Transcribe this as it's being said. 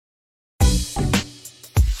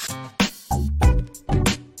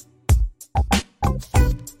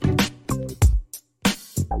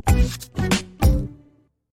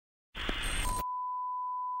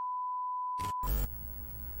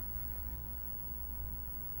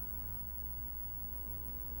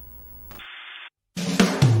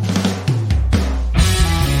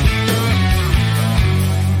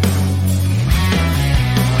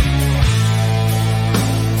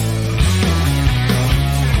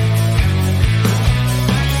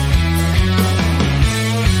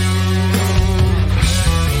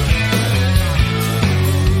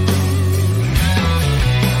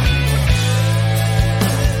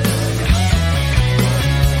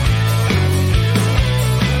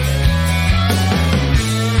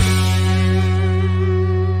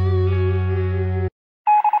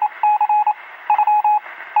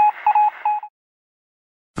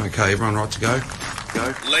Okay, everyone right to go? Go.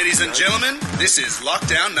 Ladies and gentlemen, this is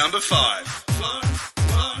lockdown number 5.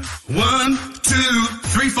 1, 2,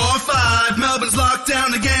 3, 4, 5. Melbourne's locked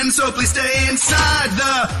down again, so please stay inside.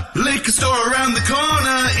 The liquor store around the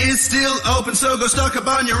corner is still open, so go stock up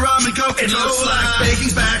on your rum and Coca-Cola. It looks like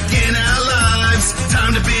baking's back in our lives.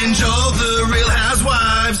 Time to binge all the Real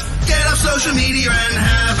Housewives. Get off social media and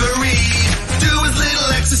have a read. Do as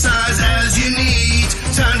little exercise as you need.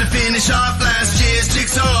 Time to finish off last year's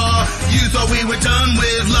jigsaw. You thought we were done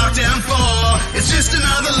with lockdown 4. It's just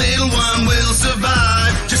another little one, we'll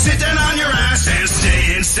survive. Just sit down on your ass and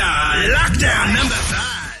stay inside. Lockdown number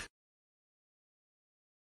 5.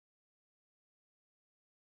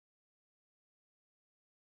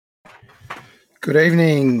 Good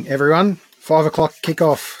evening, everyone. 5 o'clock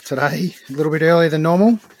kickoff today, a little bit earlier than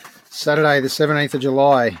normal. Saturday, the 17th of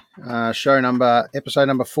July, episode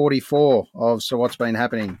number 44 of So What's Been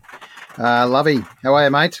Happening. Lovey, how are you,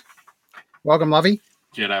 mate? Welcome, Lovey.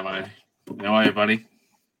 G'day, mate. How are you, buddy?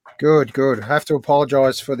 Good, good. I have to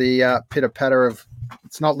apologise for the pitter-patter of,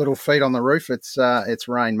 it's not little feet on the roof, it's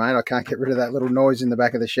rain, mate. I can't get rid of that little noise in the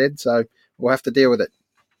back of the shed, so we'll have to deal with it.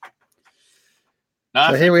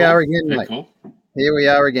 No, so here we are again, mate. Cool. Here we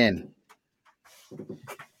are again.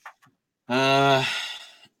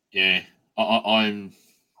 Yeah, I'm.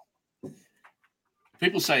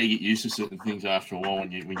 People say you get used to certain things after a while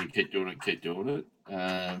when you keep doing it.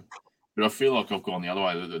 But I feel like I've gone the other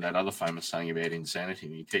way. That other famous saying about insanity,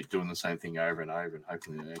 and you keep doing the same thing over and over, and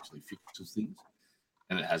hoping it actually fixes things,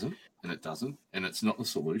 and it hasn't, and it doesn't, and it's not the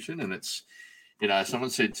solution. And it's, someone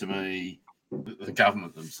said to me, the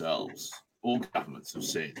government themselves, all governments have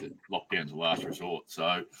said that lockdown's a last resort. So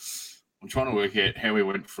I'm trying to work out how we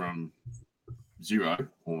went from zero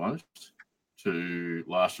almost to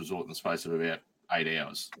last resort in the space of about 8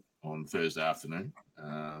 hours on Thursday afternoon.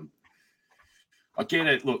 I get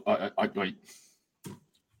it. Look, I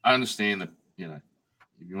understand that, if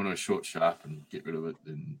you want to short sharp and get rid of it,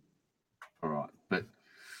 then all right. But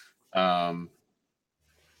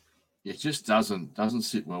it just doesn't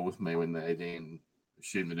sit well with me when they then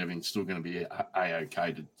assume that everything's still going to be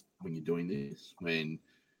A-OK when you're doing this, when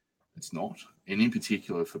it's not. And in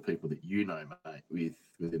particular for people that mate,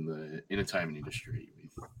 within the entertainment industry,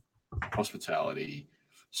 with hospitality,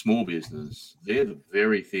 small business, they're the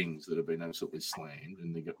very things that have been absolutely slammed,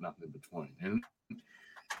 and they've got nothing in between. And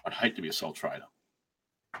I'd hate to be a sole trader.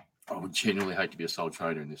 I would genuinely hate to be a sole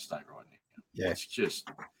trader in this state right now. Yeah. It's just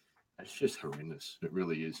horrendous. It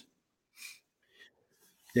really is.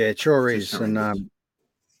 Yeah, it sure is. And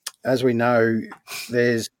as we know,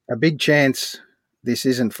 there's a big chance this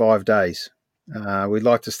isn't 5 days. We'd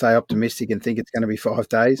like to stay optimistic and think it's going to be 5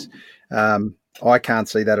 days. I can't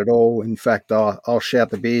see that at all. In fact, I'll shout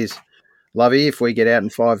the beers, Lovey, if we get out in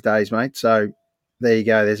 5 days, mate. So there you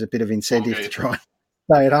go. There's a bit of incentive to try and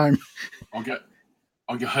stay at home.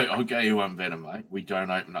 I'll go you one better, mate. We don't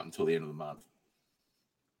open up until the end of the month.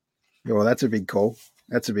 Yeah, well, that's a big call.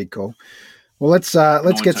 Well, let's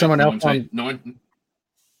get someone else on. 19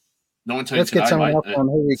 let's get someone else on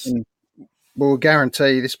who we can. We'll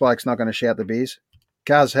guarantee this bloke's not going to shout the beers.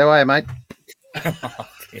 Cuz, how are you, mate?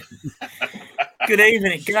 Good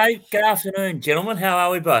evening. Good afternoon, gentlemen. How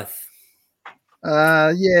are we both?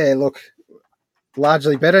 Yeah, look,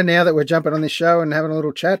 largely better now that we're jumping on this show and having a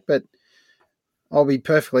little chat, but I'll be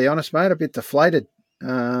perfectly honest, mate, a bit deflated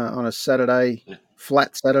on a Saturday,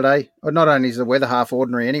 flat Saturday. Not only is the weather half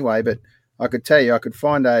ordinary anyway, but I could tell you I could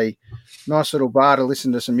find a nice little bar to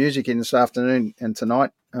listen to some music in this afternoon and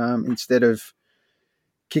tonight instead of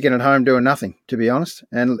kicking at home doing nothing, to be honest.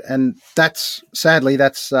 And that's sadly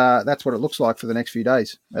that's what it looks like for the next few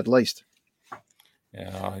days, at least.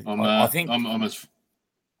 Yeah,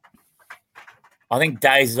 I think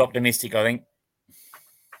days is optimistic. I think.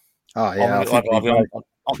 Oh yeah,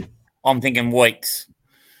 I'm thinking weeks.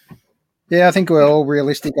 Yeah, I think we're all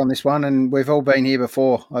realistic on this one, and we've all been here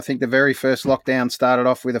before. I think the very first lockdown started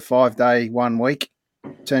off with a 5-day, 1 week,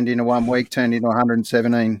 turned into 1 week, turned into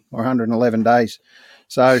 117 or 111 days.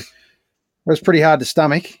 So it was pretty hard to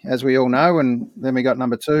stomach, as we all know. And then we got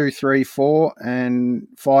number 2, 3, 4, and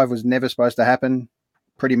 5 was never supposed to happen,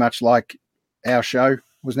 pretty much like our show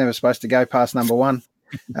was never supposed to go past number 1.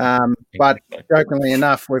 But jokingly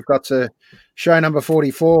enough, we've got to show number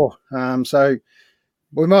 44. So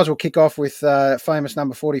we might as well kick off with famous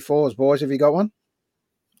number 44s, boys. Have you got one?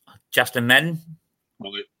 Justin Madden.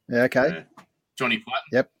 Yeah, okay. Johnny Platten.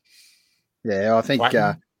 Yep. Yeah, I think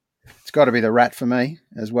it's got to be the Rat for me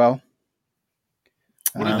as well.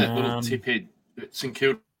 What did that little tip head St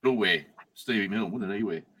Kilda wear? Stevie Mill, what did he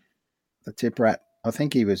wear? The tip Rat. I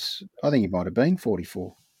think he might have been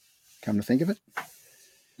 44, come to think of it.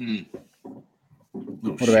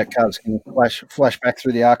 What about Cubs? Can you flash back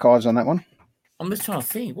through the archives on that one? I'm just trying to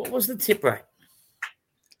think. What was the tip rate?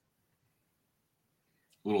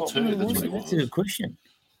 Little two. That's what it That's was. a good question.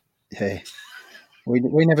 Yeah,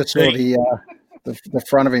 we never saw the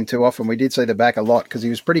front of him too often. We did see the back a lot because he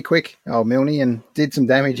was pretty quick, old Milne, and did some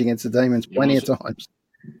damage against the Demons plenty of times.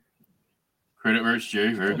 Credit where it's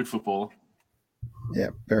due. Very good footballer. Yeah,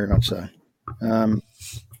 very much so.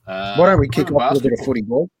 Why don't we kick off with a bit of footy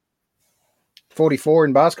ball? 44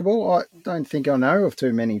 in basketball? I don't think I know of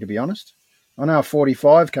too many, to be honest. I know a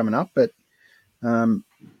 45 coming up, but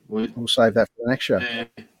we'll save that for the next show.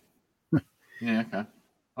 Yeah, okay.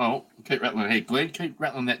 Oh, keep rattling ahead, Glenn. Keep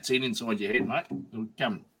rattling that 10 inside your head, mate. It'll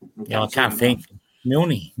come I can't think.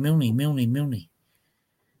 Milne.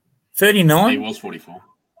 39? He was 44.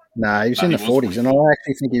 No, he was in the 40s, and I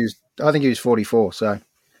actually think he was 44. So,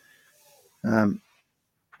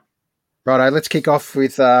 righto, let's kick off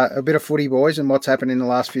with a bit of footy, boys, and what's happened in the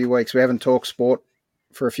last few weeks. We haven't talked sport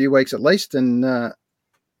for a few weeks at least, and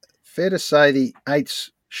fair to say the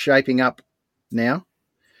 8's shaping up now.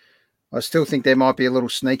 I still think there might be a little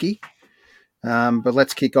sneaky, but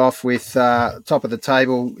let's kick off with top of the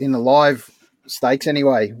table in the live stakes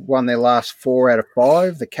anyway. Won their last 4 out of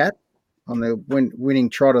 5, the Cat, on the winning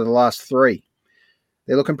trot of the last 3.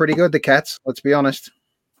 They're looking pretty good, the Cats, let's be honest.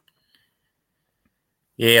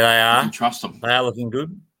 Yeah, they are. You can trust them. They are looking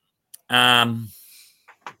good. You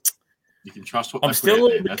can trust what I'm still a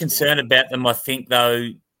little bit concerned about them, I think, though.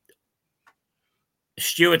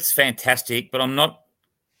 Stewart's fantastic, but I'm not.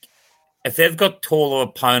 If they've got taller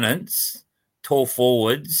opponents, tall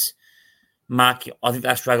forwards, Mark, I think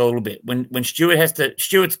they struggle a little bit. When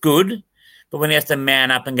Stewart's good, but when he has to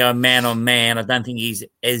man up and go man on man, I don't think he's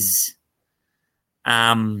as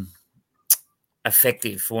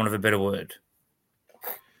effective, for want of a better word.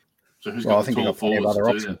 So who's I think you've got plenty of other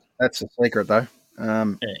options. That's the secret, though.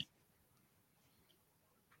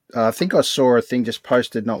 I think I saw a thing just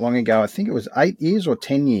posted not long ago. I think it was 8 years or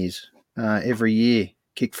 10 years every year,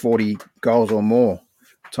 kick 40 goals or more,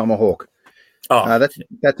 Tomahawk.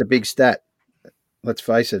 That's a big stat. Let's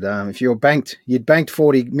face it. If you'd banked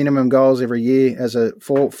 40 minimum goals every year as a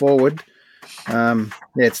forward.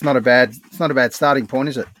 It's not a bad starting point,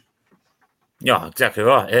 is it? Yeah, exactly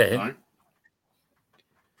right. Yeah, No.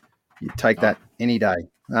 You take that any day.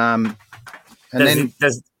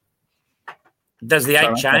 Does the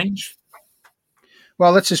 8 change?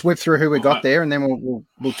 Well, let's just whip through who we got there, and then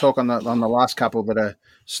we'll talk on the last couple that are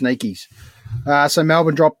sneakies. So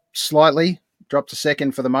Melbourne dropped to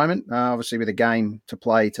second for the moment, obviously with a game to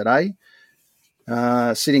play today.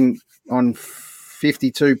 Sitting on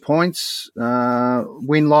 52 points.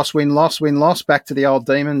 Win, loss, back to the old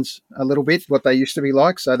Demons a little bit, what they used to be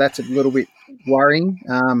like. So that's a little bit worrying.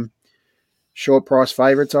 Short price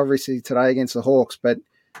favourites, obviously, today against the Hawks, but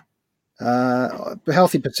a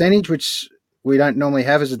healthy percentage, which we don't normally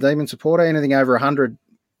have as a Demon supporter. Anything over 100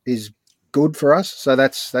 is good for us, so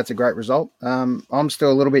that's a great result. I'm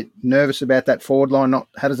still a little bit nervous about that forward line.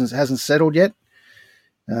 Hasn't settled yet.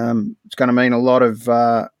 It's going to mean a lot of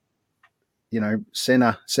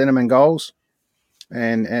centerman goals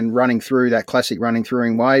and running through that classic running through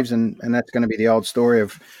in waves, and that's going to be the old story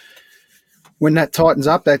of when that tightens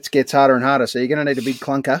up, that gets harder and harder. So you're going to need a big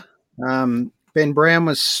clunker. Ben Brown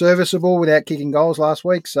was serviceable without kicking goals last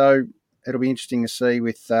week, so it'll be interesting to see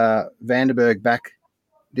with Vandenberg back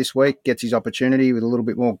this week, gets his opportunity with a little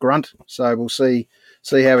bit more grunt. So we'll see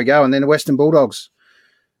how we go. And then the Western Bulldogs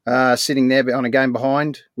sitting there on a game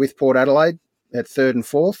behind with Port Adelaide at 3rd and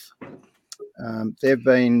 4th. They've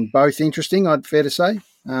been both interesting, I'd fair to say.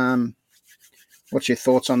 What's your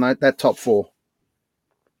thoughts on that top 4?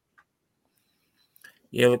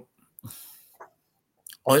 Yeah, look,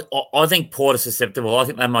 I think Port is susceptible. I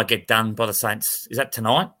think they might get done by the Saints. Is that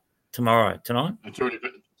tonight? Tomorrow? Tonight? It's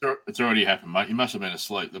already happened, mate. You must have been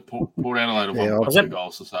asleep. The Port Adelaide have won 2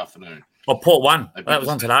 goals this afternoon. Oh, Port won. That was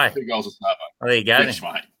on today. 2 goals this afternoon. Oh, there you go. Yes,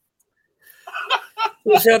 mate.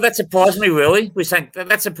 Well, so that surprised me, really.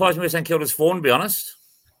 That surprised me with St Kilda's form, to be honest.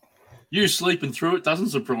 You sleeping through it doesn't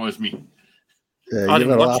surprise me. I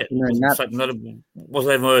didn't watch it.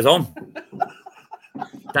 Wasn't even what it was on.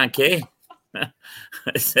 Don't care. I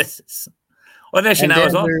don't actually know it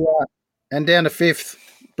was on. And down to 5th,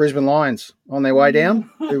 Brisbane Lions on their way down.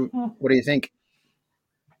 What do you think?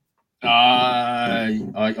 Look,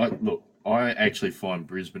 I actually find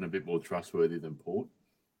Brisbane a bit more trustworthy than Port.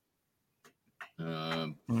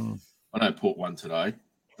 I know Port won today,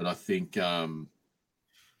 but I think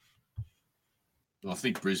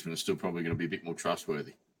Brisbane is still probably going to be a bit more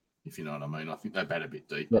trustworthy, if you know what I mean. I think they bat a bit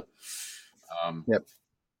deeper. Yep.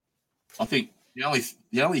 I think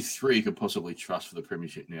the only three you could possibly trust for the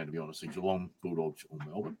premiership now, to be honest, are Geelong, Bulldogs, or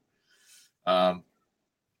Melbourne.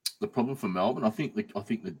 The problem for Melbourne, I think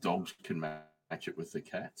the Dogs can match it with the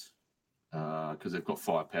Cats because they've got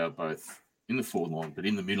firepower both in the forward line but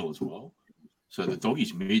in the middle as well. So the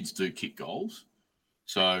Doggies mids do kick goals.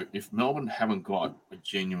 So if Melbourne haven't got a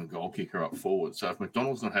genuine goal kicker up forward, so if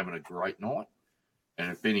McDonald's not having a great night,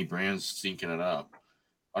 and if Benny Brown's sinking it up,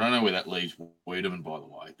 I don't know where that leaves Wiedemann, by the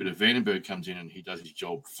way. But if Vandenberg comes in and he does his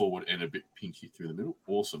job forward and a bit pinky through the middle,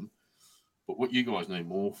 awesome. But what you guys need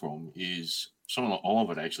more from is someone like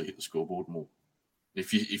Oliver to actually hit the scoreboard more.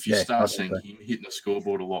 If you start seeing him hitting the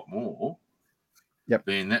scoreboard a lot more,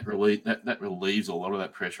 then that relieves a lot of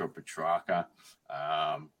that pressure of Petrarca,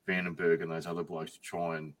 Vandenberg, and those other blokes to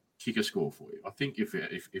try and kick a score for you. I think if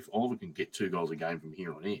Oliver can get 2 goals a game from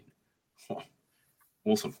here on in,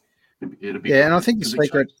 awesome. And I think the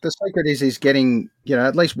secret is getting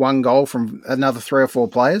at least 1 goal from another 3 or 4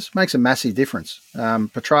 players makes a massive difference.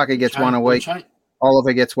 Petrarca gets 1 a week,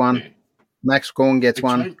 Oliver gets 1, Max Gawn gets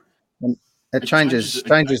 1. And it changes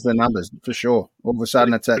the numbers for sure. All of a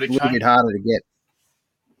sudden, it's a little bit harder to get.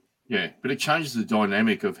 Yeah, but it changes the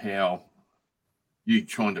dynamic of how you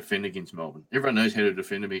try and defend against Melbourne. Everyone knows how to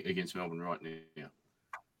defend against Melbourne right now.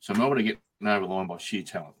 So Melbourne are getting over the line by sheer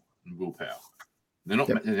talent and willpower. They're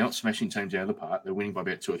not smashing teams out of the park. They're winning by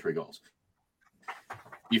about 2 or 3 goals.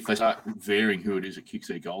 If they start varying who it is that kicks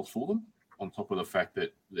their goals for them, on top of the fact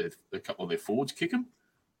that a couple of their forwards kick them,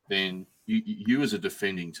 then you as a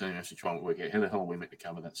defending team have to try and work out how the hell are we meant to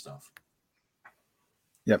cover that stuff.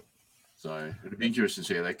 Yep. So it'd be interesting to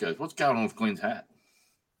see how that goes. What's going on with Glenn's hat?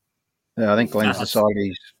 Yeah, I think Glenn's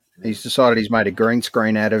decided he's made a green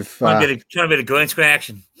screen out of trying a bit of green screen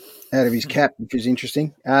action out of his cap, which is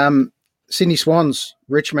interesting. Sydney Swans,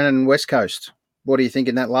 Richmond and West Coast. What do you think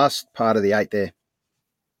in that last part of the 8 there?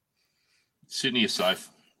 Sydney is safe.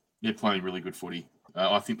 They're playing really good footy.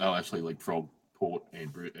 I think they'll actually leapfrog Port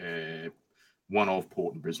and one of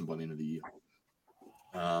Port and Brisbane by the end of the year.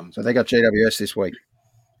 So they got GWS this week.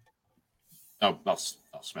 Oh, they'll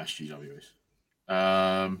smash GWS.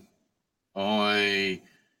 I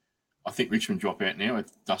think Richmond drop out now.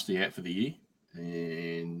 It's Dusty out for the year,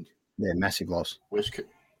 and massive loss. West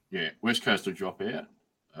Coast will drop out.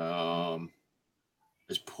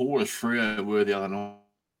 As poor as Freo were the other night,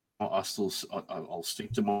 I'll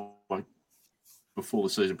stick to my before the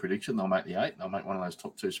season prediction. They'll make the 8. They'll make one of those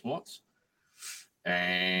top 2 spots.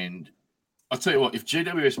 And I'll tell you what, if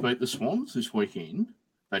GWS beat the Swans this weekend,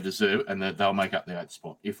 they deserve it, and they'll make up the 8th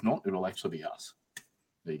spot. If not, it'll actually be us.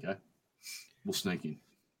 There you go. We'll sneak in,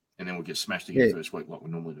 and then we'll get smashed again first week like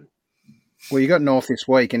we normally do. Well, you got North this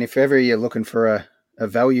week, and if ever you're looking for a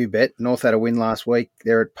value bet, North had a win last week.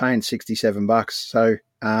 They're at paying $67, so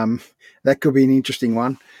that could be an interesting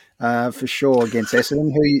one for sure against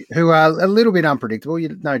Essendon, who are a little bit unpredictable,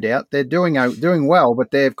 no doubt. They're doing well,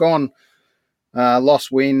 but they've gone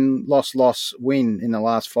loss, win in the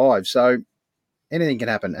last 5. So anything can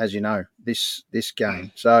happen, as you know, this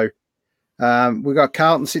game. So we've got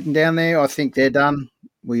Carlton sitting down there. I think they're done.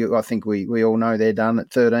 I think we all know they're done at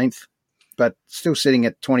 13th, but still sitting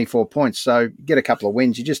at 24 points. So get a couple of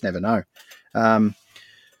wins. You just never know.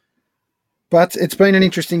 But it's been an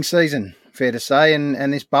interesting season, fair to say,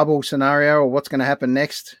 and this bubble scenario or what's going to happen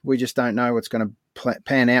next, we just don't know what's going to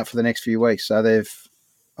pan out for the next few weeks. So they've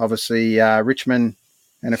obviously Richmond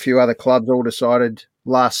and a few other clubs all decided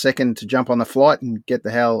last second to jump on the flight and get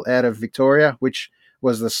the hell out of Victoria, which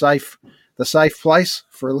was the safe place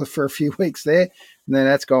for a few weeks there. And then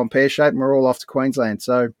that's gone pear-shaped and we're all off to Queensland.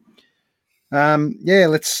 So,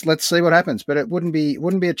 let's see what happens. But it wouldn't be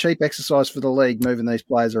a cheap exercise for the league moving these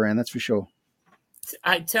players around, that's for sure.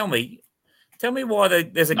 Hey, tell me why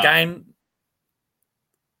there's a game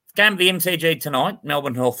at the MCG tonight,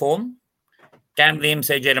 Melbourne Hawthorn, game at the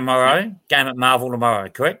MCG tomorrow, game at Marvel tomorrow,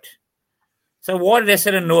 correct? So why did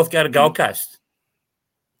Essendon North go to Gold Coast?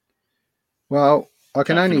 Well, I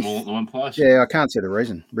can only... all at the one place. Yeah, I can't see the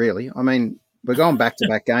reason, really. I mean, we're going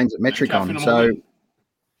back-to-back games at Metricon, so...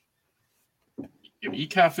 Yeah, you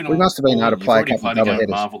can't fit we must have been able to play a couple of double headers.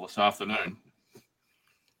 Marvel this afternoon.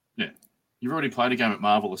 Yeah. You've already played a game at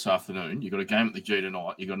Marvel this afternoon. You've got a game at the G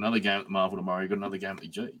tonight. You've got another game at the Marvel tomorrow. You've got another game at the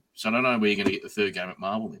G. So I don't know where you're going to get the third game at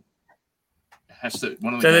Marvel then. It has to.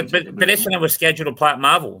 But Essendon was scheduled to play at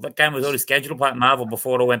Marvel. That game was already scheduled to play at Marvel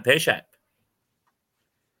before it all went pear-shaped.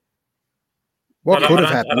 What could have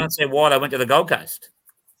happened? I don't see why they went to the Gold Coast.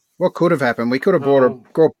 What could have happened? We could have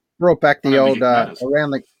brought back the old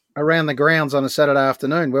around the grounds on a Saturday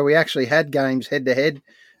afternoon where we actually had games head-to-head.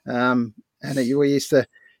 We used to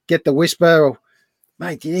get the whisper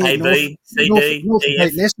Mate, yeah, AB, CD, north of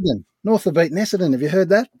EF. beaten Essendon. North of beaten Essendon. Have you heard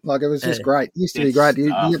that? Like, it was just great. It used to be great.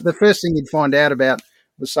 The first thing you'd find out about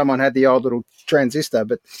was someone had the old little transistor,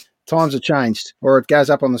 but times have changed, or it goes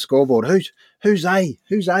up on the scoreboard. Who's A?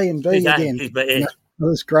 Who's A and B again? It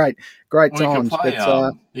was great. Great times. You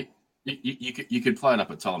could play it up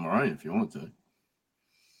at Tullamarine if you wanted to.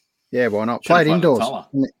 Yeah, why not? Play it indoors.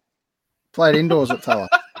 Play it indoors at Tulla.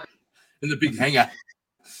 In the big hangar.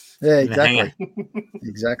 Yeah, exactly.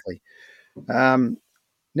 Exactly.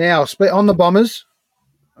 Now, on the Bombers,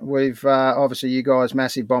 we've obviously you guys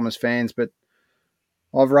massive Bombers fans, but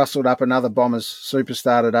I've rustled up another Bombers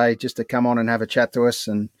superstar today just to come on and have a chat to us,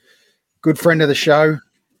 and good friend of the show,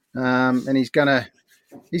 and he's gonna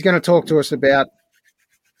talk to us about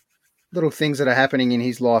little things that are happening in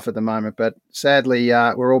his life at the moment. But sadly,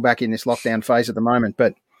 we're all back in this lockdown phase at the moment,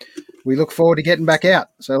 but we look forward to getting back out.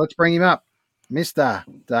 So let's bring him up. Mr.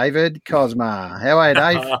 David Cosma. How are you,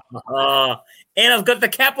 Dave? And I've got the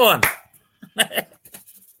cap on.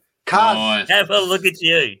 Nice. Have a look at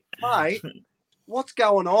you. Mate, what's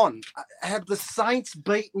going on? Have the Saints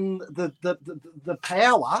beaten the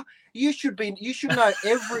Power? You should know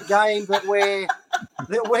every game that we're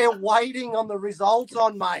waiting on the results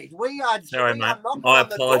on, mate. We are sorry, mate. I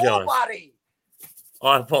apologise.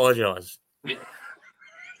 I apologise. You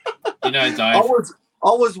know, Dave. I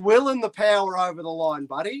was willing the Power over the line,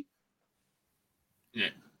 buddy. Yeah.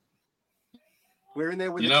 We're in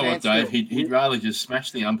there with you the know what, Dave? Still. He'd rather just smash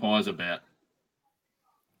the umpires about.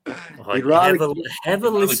 He'd rather have a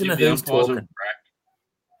listen to who's talking.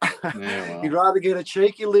 He'd rather get a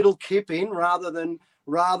cheeky little kip in rather than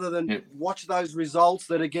watch those results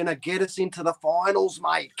that are going to get us into the finals,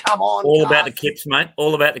 mate. Come on. All about the kips, mate.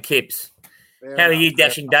 All about the kips. How are you,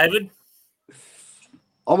 Dashing David?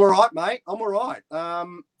 I'm all right, mate. I'm all right.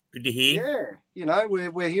 Good to hear. Yeah, you know,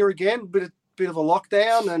 we're here again. Bit of a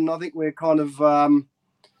lockdown, and I think we're kind of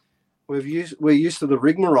we're used to the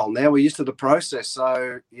rigmarole now. We're used to the process.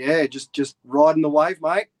 So yeah, just riding the wave,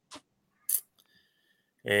 mate.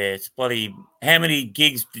 Yeah, it's bloody. How many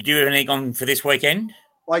gigs did you have any on for this weekend?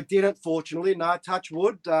 I didn't, fortunately. No, touch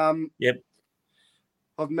wood. Yep.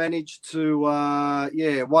 I've managed to. I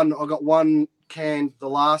got one canned the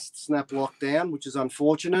last snap lockdown, which is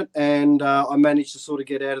unfortunate, and I managed to sort of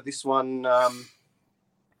get out of this one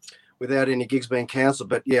without any gigs being cancelled.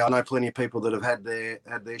 But yeah, I know plenty of people that have had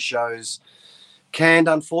their shows canned,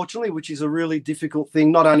 unfortunately, which is a really difficult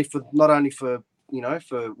thing, not only for for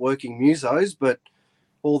working musos, but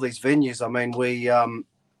all these venues. I mean,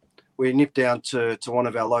 we nipped down to one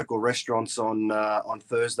of our local restaurants on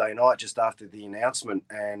Thursday night just after the announcement,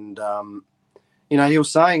 and he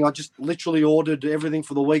was saying, I just literally ordered everything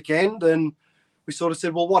for the weekend, and we sort of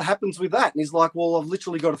said, well, what happens with that? And he's like, well, I've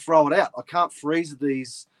literally got to throw it out. I can't freeze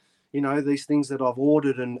these things that I've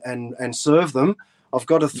ordered and serve them. I've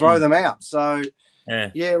got to throw them out. So,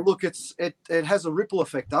 yeah, look, it has a ripple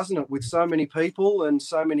effect, doesn't it, with so many people and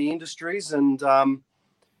so many industries, and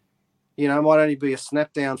it might only be a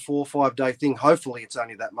snap down 4 or 5 day thing. Hopefully it's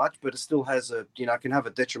only that much, but it still has can have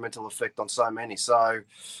a detrimental effect on so many. So,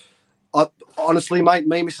 honestly, mate,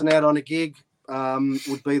 me missing out on a gig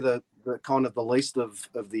would be the kind of the least of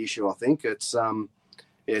the issue. I think it's a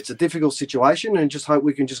difficult situation, and just hope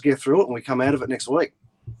we can just get through it and we come out of it next week.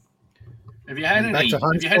 Have you had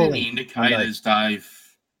any indicators, Dave?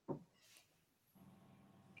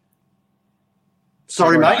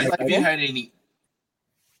 Sorry, mate. Have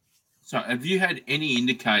you had any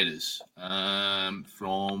indicators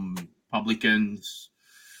from publicans,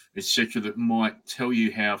 etc., that might tell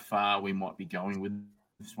you how far we might be going with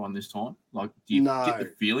this one this time? Like, do you get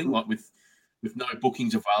the feeling, like with no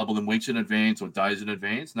bookings available in weeks in advance or days in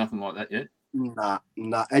advance, nothing like that yet? Nah.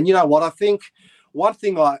 And you know what? I think one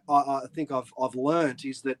thing I think I've learned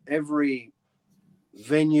is that every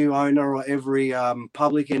venue owner or every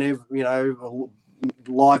publican, every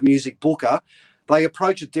live music booker, they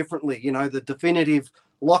approach it differently. The definitive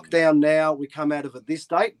lockdown now, we come out of it this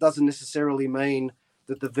date, doesn't necessarily mean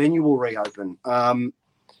that the venue will reopen. A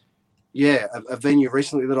venue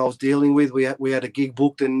recently that I was dealing with, we had a gig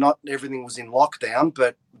booked and not everything was in lockdown,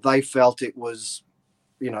 but they felt it was,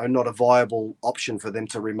 not a viable option for them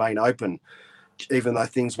to remain open, even though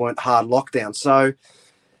things weren't hard lockdown. So,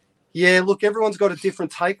 yeah, look, everyone's got a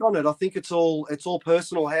different take on it. I think it's all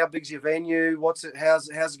personal. How big's your venue? How's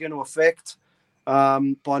it going to affect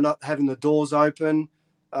by not having the doors open?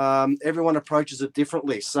 Everyone approaches it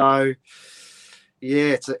differently. So,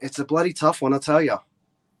 yeah, it's a bloody tough one, I tell you.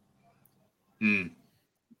 And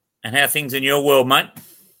how things in your world, mate?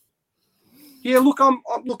 Yeah, look, I'm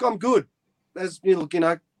good. As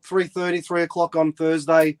 3:30, 3 o'clock on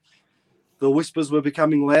Thursday, the whispers were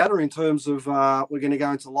becoming louder in terms of we're going to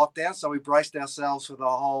go into lockdown. So we braced ourselves for the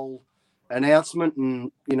whole announcement.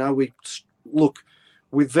 And, look,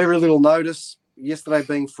 with very little notice, yesterday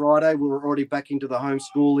being Friday, we were already back into the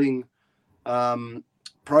homeschooling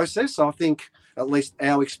process. So I think at least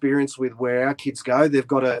our experience with where our kids go, they've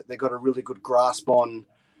got a really good grasp on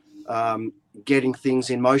getting things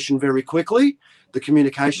in motion very quickly. The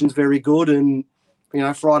communication's very good, and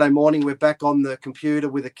Friday morning we're back on the computer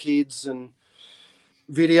with the kids and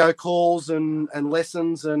video calls and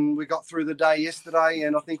lessons, and we got through the day yesterday,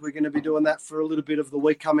 and I think we're going to be doing that for a little bit of the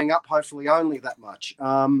week coming up, hopefully only that much.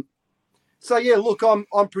 So yeah, look,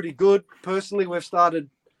 I'm pretty good personally. We started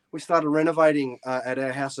renovating at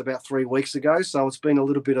our house about 3 weeks ago, so it's been a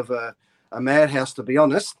little bit of a madhouse, to be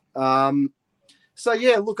honest. So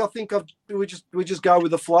yeah, look, I think we just go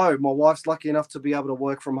with the flow. My wife's lucky enough to be able to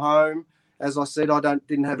work from home. As I said, I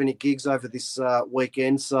didn't have any gigs over this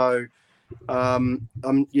weekend, so I'm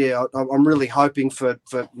really hoping for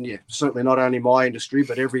certainly not only my industry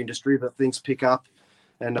but every industry that things pick up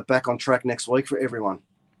and are back on track next week for everyone.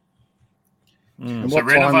 And so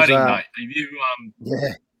renovating, mate. Have you?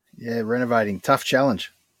 Yeah, renovating, tough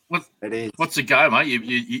challenge. It is. What's the go, mate?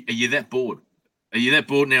 Are you that bored? Are you that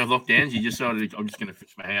bored now with lockdowns? You just decided I'm just going to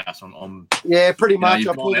fix my house. Yeah, pretty much.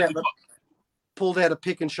 I pulled out a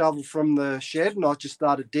pick and shovel from the shed, and I just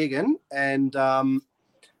started digging, and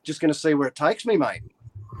just going to see where it takes me, mate.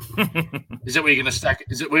 Is that where you're going to stack?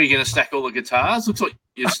 Is it where you're going to stack all the guitars? Looks like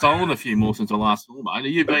you've stolen a few more since I last saw, mate. Have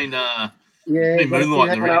you been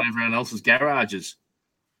moonlighting around everyone else's garages?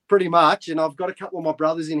 Pretty much, and I've got a couple of my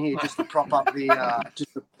brothers in here just to prop up the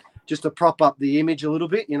just to prop up the image a little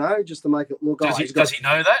bit, just to make it look. Does he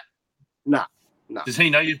know that? No. Does he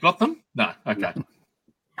know you've got them? No. Okay.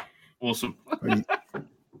 Awesome.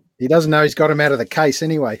 He doesn't know he's got them out of the case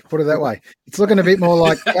anyway. Put it that way. It's looking a bit more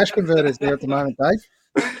like cash converters there at the moment,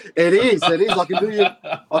 Dave. It is. I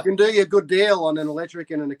can do you a good deal on an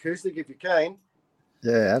electric and an acoustic if you can.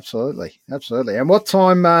 Yeah, absolutely. And what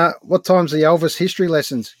time's the Elvis history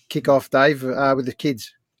lessons kick off, Dave, with the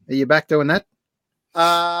kids? Are you back doing that?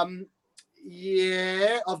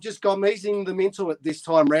 Yeah, I've just got easing them into it this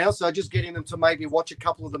time round. So just getting them to maybe watch a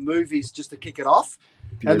couple of the movies just to kick it off.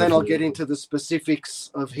 Beautiful. And then I'll get into the specifics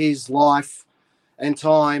of his life and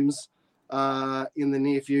times in the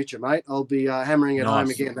near future, mate. I'll be hammering it home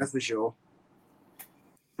again, that's for sure.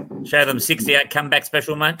 Show them 68 comeback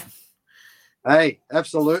special, mate. Hey,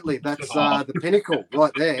 absolutely. That's the pinnacle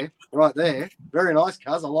right there. Very nice,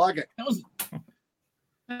 cuz. I like it.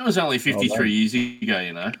 That was only 53 years ago,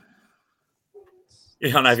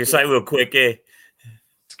 Yeah, I know. If you say real quick, yeah.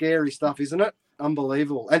 Scary stuff, isn't it?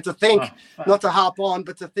 Unbelievable. And to think, not to harp on,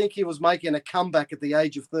 but to think he was making a comeback at the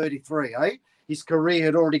age of 33, eh? His career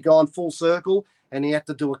had already gone full circle and he had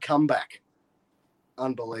to do a comeback.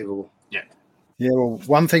 Unbelievable. Yeah. Yeah, well,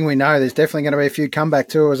 one thing we know, there's definitely going to be a few comeback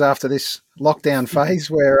tours after this lockdown phase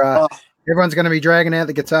where everyone's going to be dragging out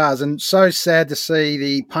the guitars. And so sad to see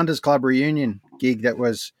the Punters Club reunion gig that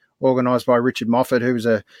was organised by Richard Moffat, who was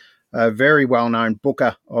a very well-known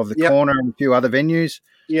booker of the Corner and a few other venues.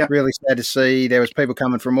 Yeah, really sad to see there was people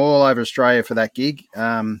coming from all over Australia for that gig.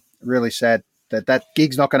 Really sad that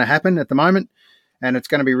gig's not going to happen at the moment, and it's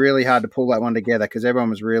going to be really hard to pull that one together because everyone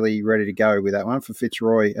was really ready to go with that one for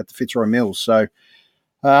Fitzroy at the Fitzroy Mills. So,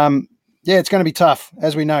 it's going to be tough,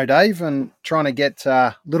 as we know, Dave, and trying to get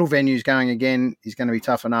little venues going again is going to be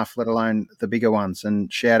tough enough, let alone the bigger ones.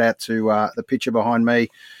 And shout out to the picture behind me,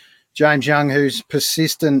 James Young, who's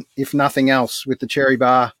persistent, if nothing else, with the Cherry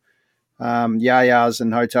Bar, Yaya's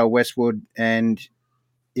and Hotel Westwood. And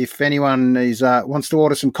if anyone wants to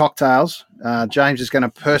order some cocktails, James is going to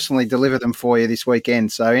personally deliver them for you this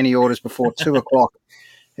weekend. So any orders before 2 o'clock,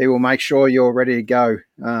 he will make sure you're ready to go.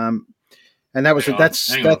 And that was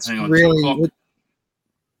that's really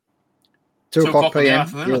 2 o'clock p.m.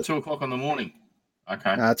 2 o'clock in the morning.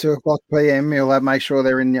 Okay. 2 o'clock p.m. You'll make sure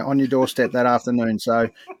they're on your doorstep that afternoon. So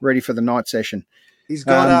ready for the night session. He's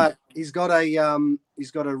got a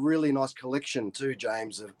really nice collection too,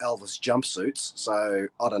 James, of Elvis jumpsuits. So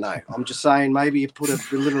I don't know. I'm just saying maybe you put a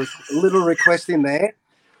little request in there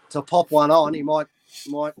to pop one on. He might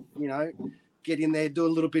get in there, do a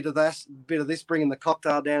little bit of this, bringing the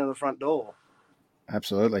cocktail down to the front door.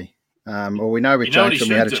 Absolutely. Well, we know with James,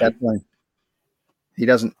 we had a chat to him. He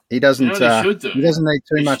doesn't need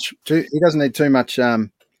too much. He doesn't need too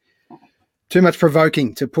much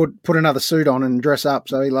provoking to put another suit on and dress up.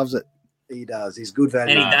 So he loves it. He does. He's good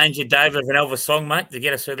value. Any danger, Dave, of an Elvis song, mate, to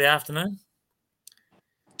get us through the afternoon?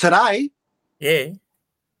 Today? Yeah.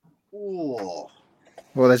 Oh.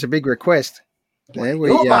 Well, there's a big request. There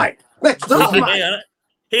mate. Let's do it, mate.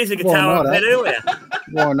 Here's a guitar not, I had earlier.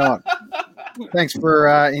 Why not? Thanks for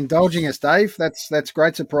indulging us, Dave. That's a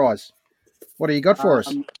great surprise. What do you got for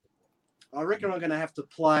us? I reckon I'm going to have to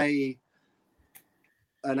play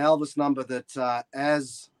an Elvis number that,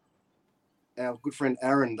 as our good friend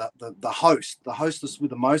Aaron, the hostess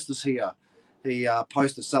with the mostest here, he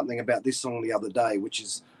posted something about this song the other day, which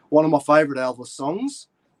is one of my favourite Elvis songs,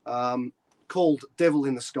 called "Devil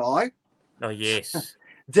in the Sky." Oh yes,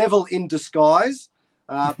 Devil in Disguise.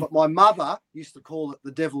 But my mother used to call it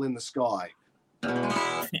 "The Devil in the Sky."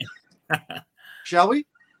 Shall we?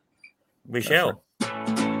 we shall.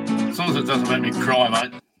 As long as it doesn't make me cry,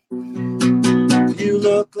 mate. You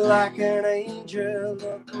look like an angel,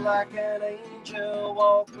 look like an angel,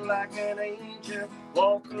 walk like an angel,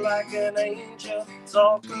 walk like an angel,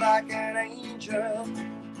 talk like an angel,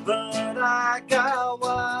 but I got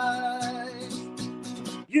wise.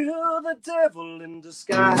 You're the devil in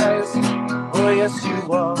disguise. Oh yes,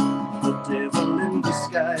 you are the devil in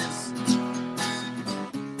disguise.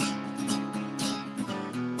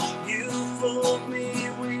 You fooled me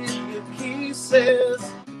with your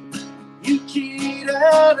kisses. You cheated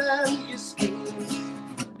and you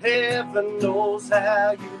schemed. Heaven knows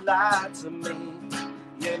how you lied to me.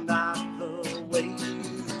 You're not the way you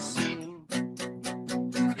seem.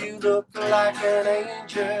 You look like an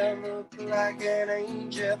angel, look like an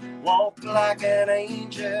angel, walk like an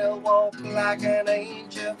angel, walk like an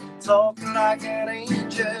angel, talk like an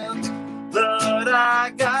angel, but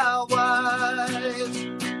I got wise.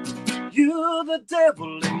 You're the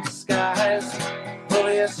devil in disguise. Oh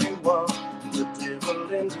yes, you are the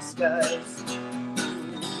devil in disguise.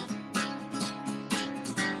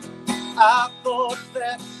 I thought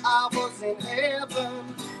that I was in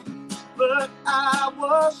heaven, but I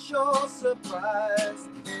was sure surprised.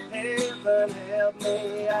 Heaven help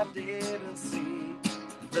me, I didn't see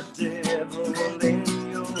the devil in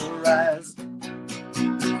your eyes.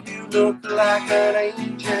 You look like an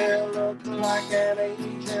angel, look like an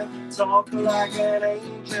angel, talk like an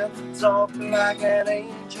angel, talk like an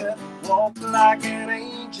angel, walk like an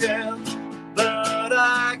angel, but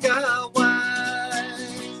I got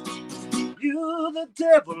wise. You're the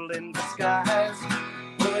devil in disguise.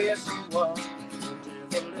 Oh yes you are the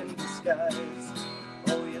devil in disguise.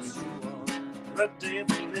 Oh yes you are the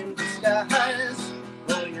devil in disguise.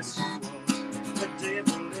 Oh yes you are the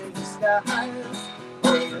devil in disguise.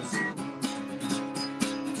 Oh yes you are.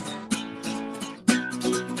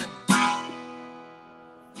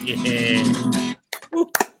 Yeah.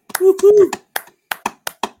 Woo-hoo.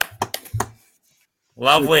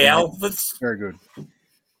 Lovely, Elvis. Very good.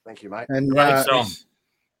 Thank you, mate. And Great song.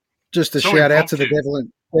 just a So shout out to the impromptu.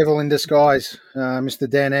 devil in disguise, Mr.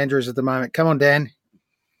 Dan Andrews at the moment. Come on, Dan.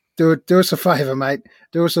 Do us a favour, mate.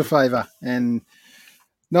 Do us a favour. And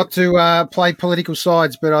not to play political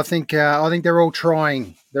sides, but I think they're all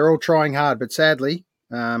trying. They're all trying hard. But sadly,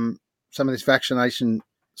 some of this vaccination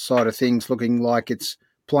side of things looking like it's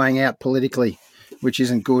playing out politically, which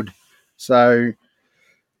isn't good. So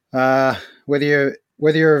whether you're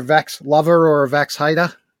a vax lover or a vax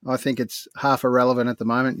hater, I think it's half irrelevant at the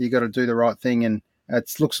moment. You got to do the right thing, and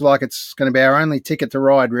it looks like it's going to be our only ticket to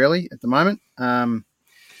ride, really, at the moment. And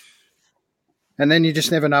then you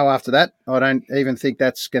just never know after that. I don't even think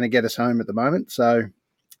that's going to get us home at the moment. So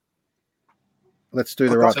let's do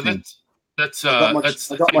the right So thing. that's I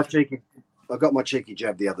got my cheeky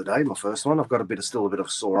jab the other day, my first one. I've got still a bit of a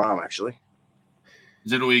sore arm, actually.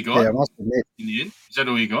 Is that all you got Yeah, I must admit. in the end? Is that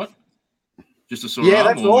all you got? Just a sore Yeah, arm?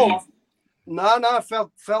 that's or all. No, I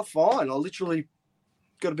felt fine. I literally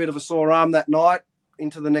got a bit of a sore arm that night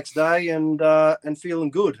into the next day, and feeling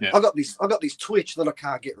good. Yeah. I got this twitch that I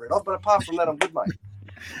can't get rid of, but apart from that, I'm good, mate.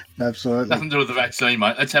 Absolutely. Nothing to do with the vaccine,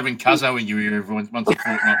 mate. That's having Cuzzo in your ear every once a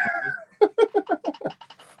fortnight.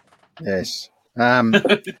 Yes.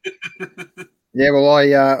 Yeah, well,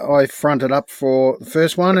 I fronted up for the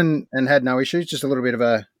first one and had no issues. Just a little bit of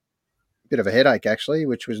a headache, actually,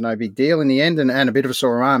 which was no big deal in the end, and a bit of a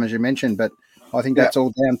sore arm, as you mentioned. But I think that's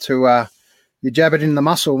all down to you jab it in the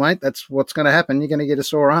muscle, mate. That's what's going to happen. You're going to get a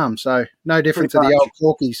sore arm. So no different to the old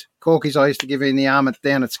corkies. Corkies I used to give you in the arm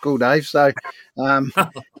down at school, Dave. So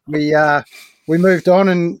we moved on,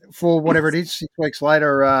 and for whatever it is, 6 weeks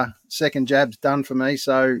later, second jab's done for me.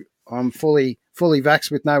 So I'm fully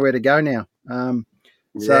vaxxed with nowhere to go now.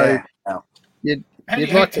 So you'd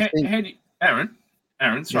like to think, Aaron,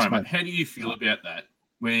 sorry, Yes, mate. mate. How do you feel about that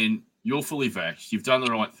when you're fully vaxxed, you've done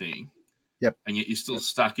the right thing, Yep. and yet you're still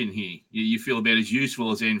stuck in here? You feel about as useful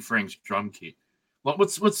as Anne Frank's drum kit. Like,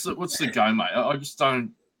 what's the go, mate? I just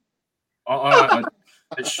don't.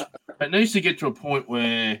 It needs to get to a point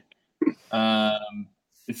where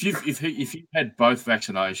If you've had both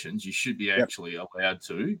vaccinations, you should be actually allowed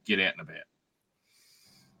to get out and about.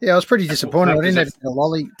 Yeah, I was pretty disappointed. I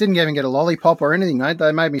didn't even get a lollipop or anything, mate.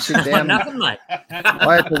 They made me sit down. Nothing, mate.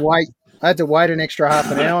 I had to wait an extra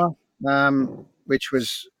half an hour, which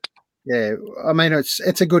was, yeah. I mean,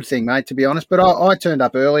 it's a good thing, mate, to be honest. But I turned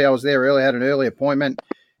up early. I was there early. Had an early appointment,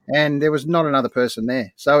 and there was not another person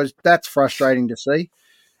there. So that's frustrating to see.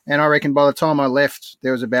 And I reckon by the time I left,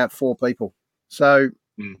 there was about 4 people. So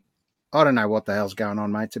I don't know what the hell's going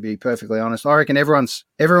on, mate. To be perfectly honest, I reckon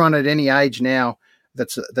everyone at any age now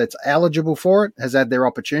that's eligible for it has had their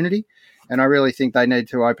opportunity, and I really think they need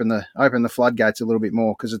to open the floodgates a little bit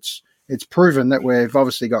more, because it's proven that we've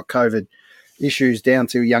obviously got COVID issues down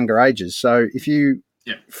to younger ages. So if you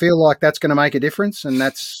feel like that's going to make a difference, and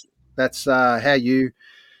that's how you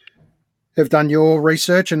have done your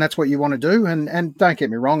research and that's what you want to do, and don't get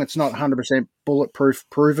me wrong, it's not 100% bulletproof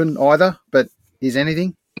proven either, but is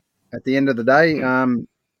anything at the end of the day.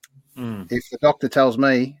 If the doctor tells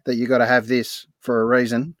me that you got to have this for a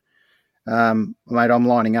reason, mate, I'm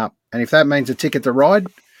lining up. And if that means a ticket to ride,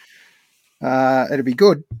 it'll be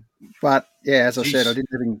good. But yeah, as I said, I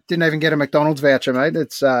didn't even get a McDonald's voucher, mate.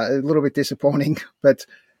 It's a little bit disappointing, but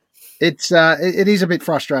it is a bit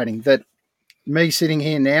frustrating that me sitting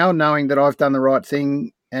here now knowing that I've done the right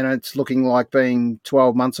thing, and it's looking like being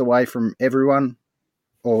 12 months away from everyone,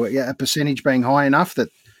 or a percentage being high enough that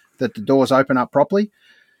the doors open up properly.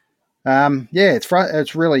 It's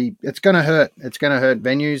going to hurt. It's going to hurt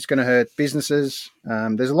venues. It's going to hurt businesses.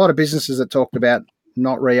 There's a lot of businesses that talked about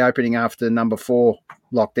not reopening after number 4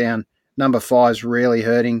 lockdown. Number 5 is really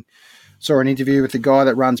hurting. Saw an interview with the guy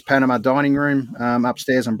that runs Panama Dining Room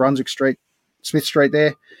upstairs on Brunswick Street, Smith Street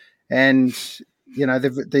there, and you know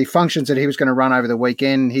the functions that he was going to run over the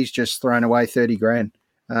weekend, he's just thrown away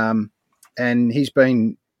 $30,000, and he's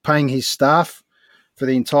been paying his staff for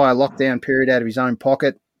the entire lockdown period out of his own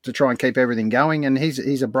pocket to try and keep everything going, and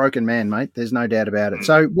he's a broken man, mate. There's no doubt about it.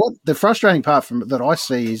 So what the frustrating part that I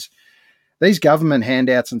see is these government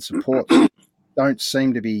handouts and support don't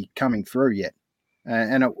seem to be coming through yet,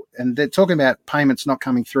 and they're talking about payments not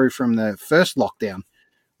coming through from the first lockdown.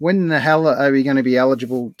 When the hell are we going to be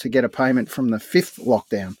eligible to get a payment from the 5th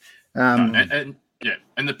lockdown?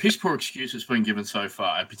 And the piss poor excuse that's been given so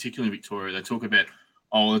far, and particularly in Victoria, they talk about,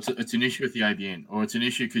 it's an issue with the ABN, or it's an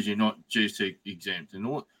issue because you're not GST exempt. And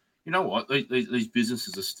all, you know what? These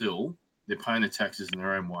businesses are they're paying the taxes in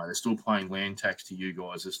their own way. They're still paying land tax to you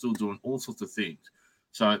guys. They're still doing all sorts of things.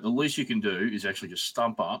 So the least you can do is actually just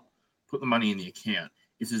stump up, put the money in the account.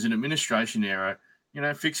 If there's an administration error,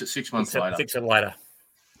 fix it 6 months later. Fix it later.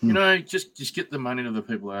 Just get the money to the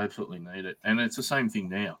people who absolutely need it. And it's the same thing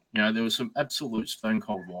now. There was some absolute stone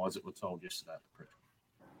cold lies that were told yesterday.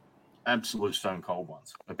 Absolute stone cold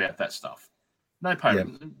ones about that stuff. No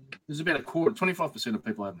payment. Yep. There's about a quarter, 25% of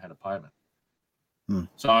people haven't had a payment.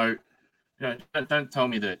 So, don't tell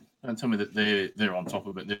me that. Don't tell me that they're on top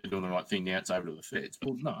of it. And they're doing the right thing. Now it's over to the feds.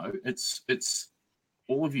 Well, no, it's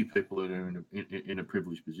all of you people that are in a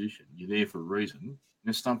privileged position. You're there for a reason.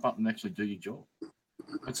 Now stump up and actually do your job.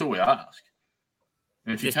 That's all we ask.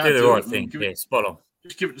 And if just you can't do the right thing. Spot on.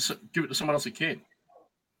 Just give it to someone else that can.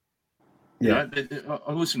 Yeah.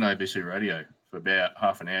 I listened to ABC Radio for about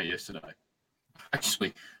half an hour yesterday.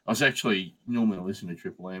 Actually, I was normally listening to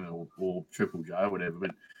Triple M or Triple J or whatever,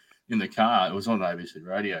 but in the car, it was on ABC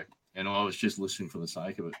Radio, and I was just listening for the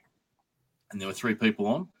sake of it. And there were 3 people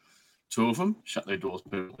on. 2 of them shut their doors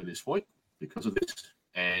permanently this week because of this,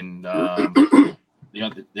 and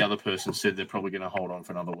the other person said they're probably going to hold on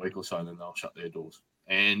for another week or so, and then they'll shut their doors.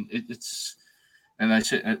 And and they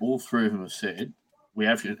said, and all 3 of them have said, we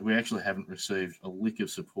actually haven't received a lick of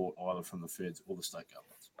support either from the feds or the state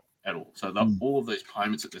governments at all. So all of these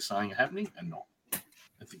payments that they're saying are happening and not.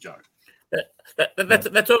 That's a joke.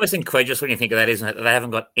 That's always incredulous when you think of that, isn't it? That they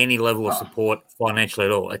haven't got any level of support financially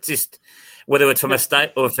at all. It's just, whether it's from a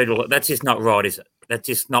state or a federal, that's just not right, is it? That's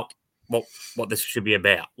just not what this should be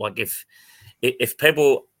about. Like if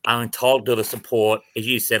people are entitled to the support, as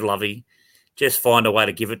you said, Lovey, just find a way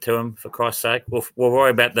to give it to them, for Christ's sake. We'll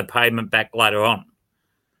worry about the payment back later on.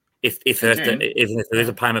 Even if there is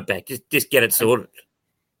a payment back, just get it sorted.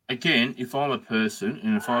 Again, if I'm a person,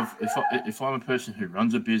 and if I'm a person who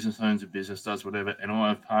runs a business, owns a business, does whatever, and I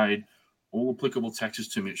have paid all applicable taxes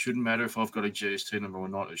to me, it shouldn't matter if I've got a GST number or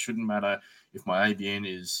not. It shouldn't matter if my ABN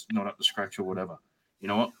is not up to scratch or whatever. You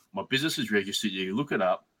know what? My business is registered. You look it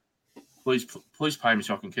up. Please pay me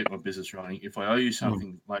so I can keep my business running. If I owe you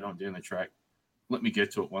something later on down the track, let me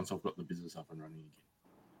get to it once I've got the business up and running again.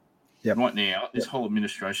 Yep. Right now, this whole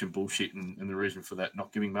administration bullshit and the reason for that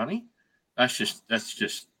not giving money, that's just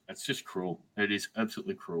It's just cruel. It is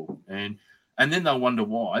absolutely cruel. And then they'll wonder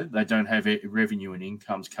why they don't have revenue and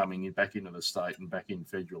incomes coming in back into the state and back in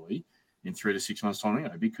federally in 3 to 6 months' time.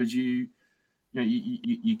 Because you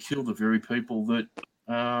kill the very people that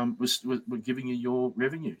were giving you your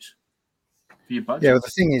revenues for your budget. Yeah, well,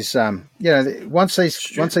 the thing is, once these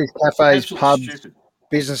cafes, pubs,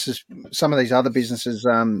 businesses, some of these other businesses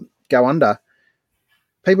go under,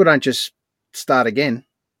 people don't just start again.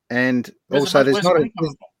 And also, there's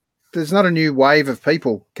not a new wave of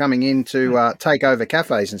people coming in to take over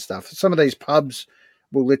cafes and stuff. Some of these pubs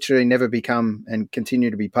will literally never become and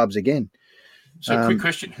continue to be pubs again. So, quick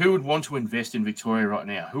question. Who would want to invest in Victoria right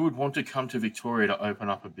now? Who would want to come to Victoria to open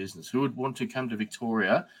up a business? Who would want to come to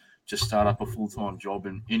Victoria to start up a full-time job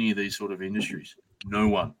in any of these sort of industries? No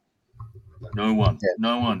one. No one. Yeah.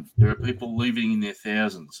 No one. There are people leaving in their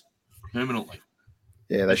thousands permanently.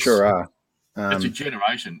 Yeah, they sure are. It's a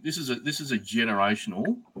generation. This is a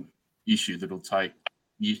generational issue that'll take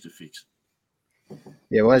years to fix.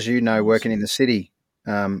 Yeah, well, as you know, working in the city,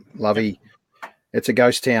 Lovey, it's a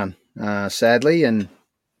ghost town, sadly, and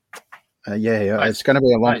it's going to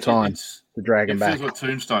be a long time to drag them back. It feels like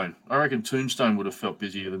Tombstone. I reckon Tombstone would have felt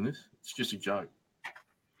busier than this. It's just a joke.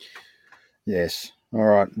 Yes. All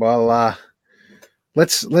right. Well,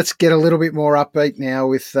 let's get a little bit more upbeat now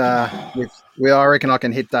with I reckon I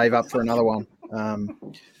can hit Dave up for another one.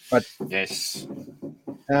 But yes,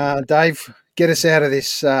 Dave, get us out of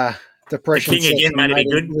this depression. The king again, mate. Be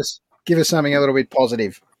good. Give us something a little bit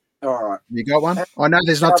positive. All right. You got one? I know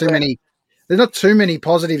there's not too many. There's not too many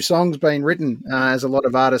positive songs being written, as a lot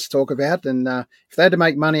of artists talk about. And if they had to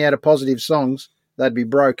make money out of positive songs, they'd be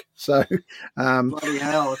broke. So, bloody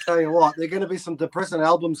hell! I'll tell you what, there are going to be some depressing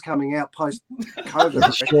albums coming out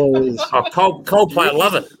post-COVID. Sure is. Oh, Coldplay, I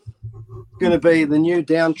love it. It's going to be the new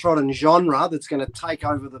downtrodden genre that's going to take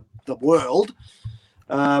over the world.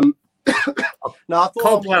 No, I thought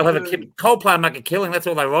Coldplay will make a killing. That's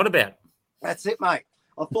all they write about. That's it, mate.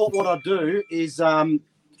 I thought what I'd do is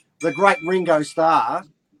the great Ringo Starr,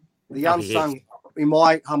 the unsung, in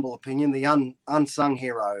my humble opinion, the unsung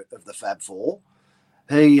hero of the Fab Four.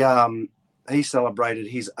 He celebrated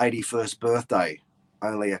his 81st birthday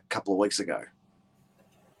only a couple of weeks ago,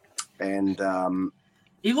 and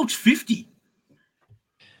he looks 50.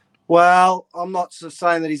 Well, I'm not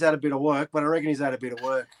saying that he's had a bit of work, but I reckon he's had a bit of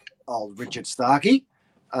work, old Richard Starkey.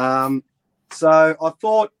 So I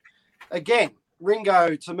thought, again,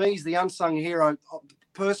 Ringo, to me, is the unsung hero.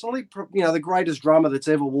 Personally, the greatest drummer that's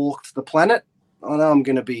ever walked the planet. I know I'm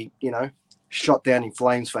going to be, shot down in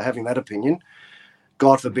flames for having that opinion.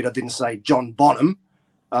 God forbid I didn't say John Bonham.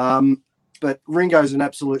 But Ringo's an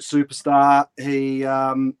absolute superstar. He,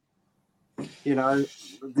 the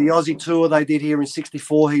Aussie tour they did here in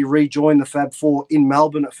 '64, he rejoined the Fab Four in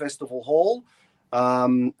Melbourne at Festival Hall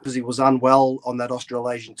because he was unwell on that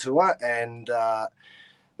Australasian tour. And that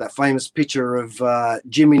famous picture of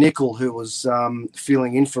Jimmy Nicol, who was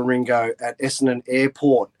filling in for Ringo at Essendon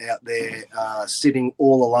Airport out there, sitting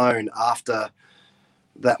all alone after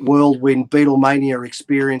that whirlwind Beatlemania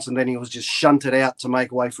experience, and then he was just shunted out to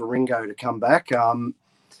make way for Ringo to come back.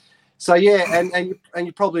 So yeah, and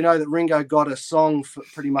you probably know that Ringo got a song for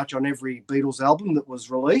pretty much on every Beatles album that was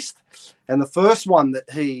released, and the first one that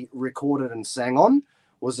he recorded and sang on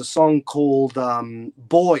was a song called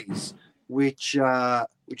 "Boys," which is a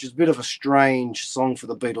bit of a strange song for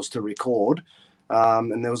the Beatles to record,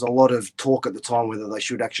 and there was a lot of talk at the time whether they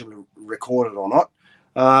should actually record it or not.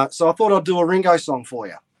 So I thought I'd do a Ringo song for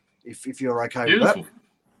you, if you're okay with that.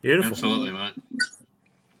 Beautiful, absolutely, mate.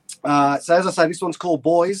 So as I say, this one's called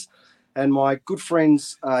 "Boys," and my good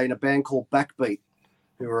friends in a band called Backbeat,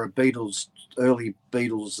 who are a early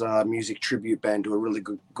Beatles music tribute band, do a really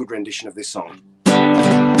good rendition of this song.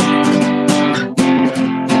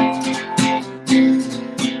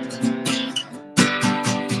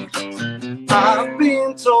 I've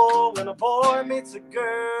been told when a boy meets a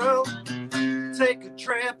girl, take a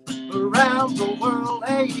trip around the world.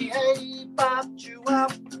 Hey, hey, bop you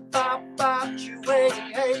up, bop you, hey,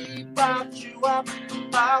 hey, bop you up,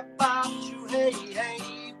 bop you, hey,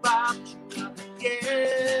 hey, bop you up.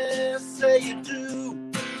 Yes, say you do.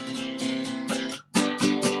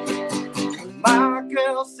 My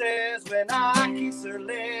girl says when I kiss her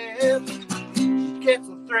lips, she gets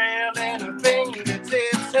a thrill in her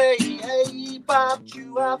fingertips. Hey, hey, bop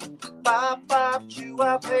you up, bop you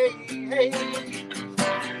up, hey, hey.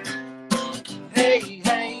 Hey,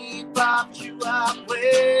 hey, bop you up,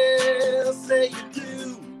 well, say you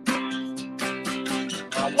do.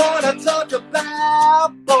 I wanna talk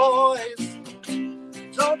about boys.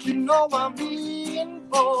 Don't you know I mean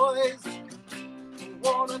boys? I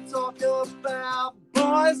wanna talk about boys.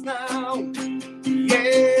 boys now.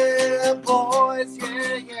 Yeah, boys,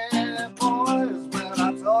 yeah, boys. When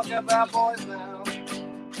I talk about boys now,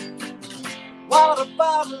 what a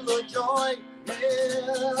bottle of joy,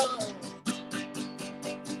 yeah.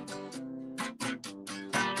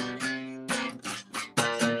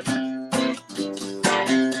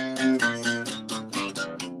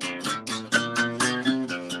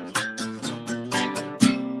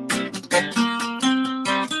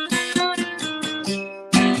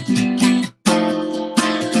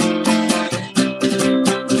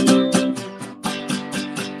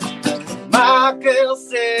 My girl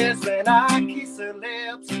says when I kiss her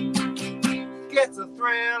lips, gets a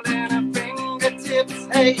thrill in her fingertips.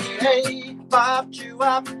 Hey, hey, bopped you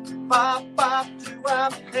up, bopped you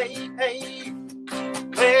up. Hey, hey,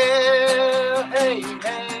 well, hey,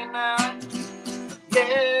 hey now.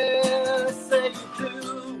 Yeah, say you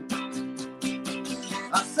do.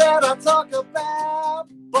 I said I talk about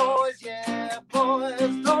boys, yeah, boys.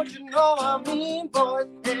 Don't you know I mean boys,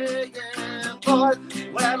 yeah, boys.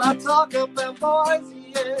 When I talk about boys,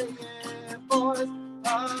 yeah, boys.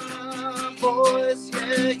 Boys,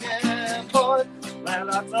 yeah, boys. When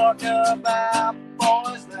I talk about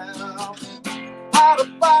boys now, out a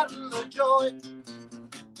bottle of joy.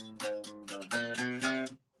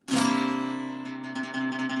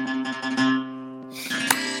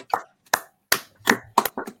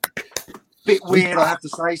 Bit weird, I have to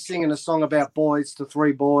say, singing a song about boys to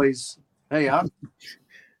three boys. There you are.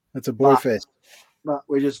 That's a boy fest. But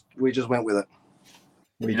we just went with it.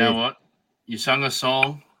 We You did. know what? You sung a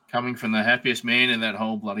song coming from the happiest man in that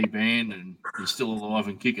whole bloody band, and he's still alive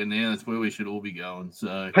and kicking now. That's where we should all be going.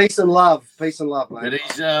 So, Peace and love, mate.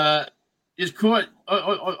 but he's quite.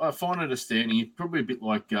 I find it astounding. He's probably a bit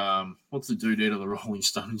like what's the dude out of the Rolling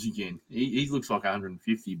Stones again? He looks like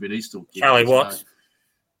 150, but he's still kicking. Charlie Watts.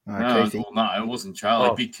 Oh, Keithy. No, it wasn't Charlie.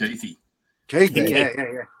 Oh. Big Keithy. Keith, Yeah.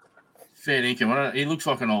 yeah. Fair income. He looks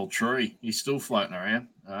like an old tree. He's still floating around.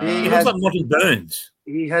 He He looks like Monty Burns.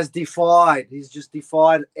 He has defied. He's just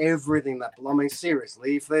defied everything. That I mean,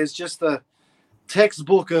 seriously, if there's just a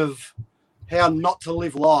textbook of how not to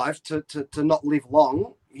live life to not live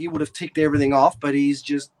long, he would have ticked everything off. But he's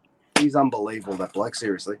unbelievable. That bloke,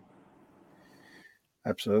 seriously.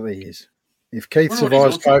 Absolutely he is. If Keith Wonder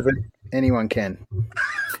what he's survives looking- COVID, anyone can.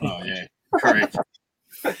 Oh yeah, correct.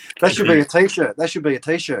 That should be a t-shirt. That should be a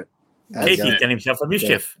t-shirt. Keith Yeah. has done himself a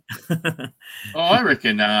mischief. I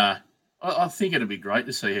reckon. I think it'd be great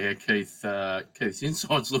to see how Keith's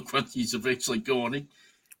insides look once he's eventually gone.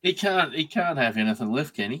 He can't have anything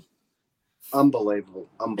left, can he? Unbelievable.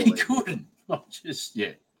 He Unbelievable. couldn't.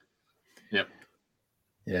 Yep.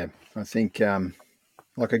 Yeah, I think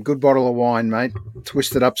like a good bottle of wine, mate,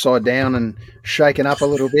 twisted upside down and shaken up a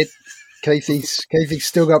little bit. Keithy's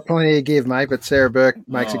still got plenty to give, mate, but Sarah Burke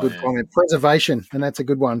makes a good comment. Preservation, and that's a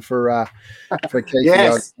good one for Keithy.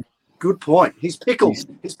 Yes. Good point. He's pickled.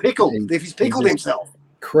 He's pickled. He- If he's pickled he's himself.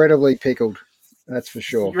 Incredibly pickled, that's for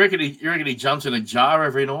sure. You reckon he jumps in a jar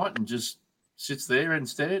every night and just sits there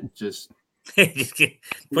instead? Just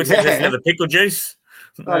Puts Yeah. in the pickle juice.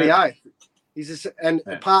 Bloody oath. He's just, and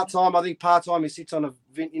Yeah. part time he sits on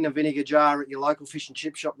in a vinegar jar at your local fish and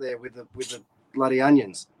chip shop there with the bloody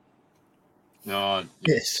onions. no.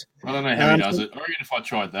 Yes. I don't know how he does it. I reckon if I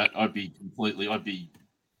tried that, I'd be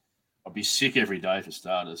sick every day for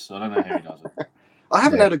starters. So I don't know how he does it. I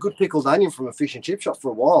haven't Yeah. had a good pickled onion from a fish and chip shop for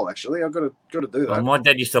a while. Actually, I've got to do that. Well, my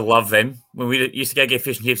dad used to love them. When we used to go get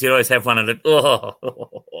fish and chips, he'd always have one of it. Oh.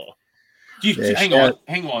 Yeah, Hang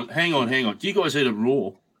on. Do you guys eat it raw?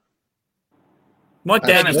 My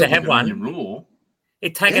dad used to have Onion one. raw.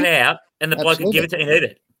 He'd take it out, and the bloke would give it to him and eat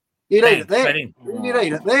it. You'd Bang, eat it there. straight in. You'd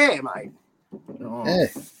eat it there, mate. Oh. Yeah.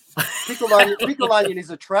 Pickled onion is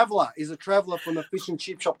a traveller. From the fish and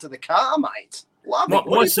chip shop to the car, mate. Love it. What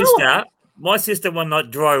My are you doing? my sister one night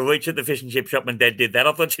dry reach at the fish and chip shop when Dad did that.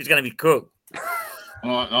 I thought she was going to be cooked.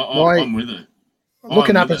 I'm with it.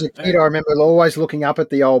 Looking I'm up with as a it. kid, I remember always looking up at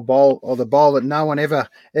the old bowl or the bowl that no one ever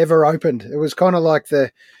opened. It was kind of like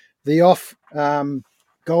the off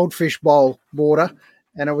goldfish bowl water,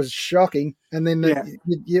 and it was shocking. And then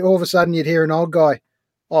you, all of a sudden you'd hear an old guy,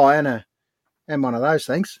 "Oh, and one of those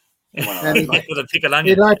things." And With a pickled he'd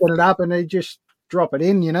onion. open it up and he'd just drop it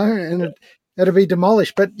in, and it'd be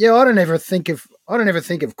demolished. But yeah, I don't ever think of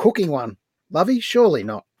cooking one. Lovey, surely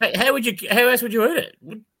not. Hey, how else would you eat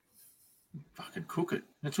it? Fucking cook it.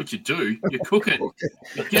 That's what you do. You cook it. You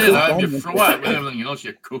get it home. You throw it with everything else.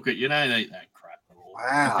 You cook it. You don't eat that crap at all.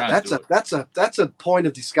 Wow, You can't do it. that's a point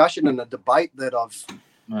of discussion and a debate that I've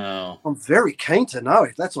Well, I'm very keen to know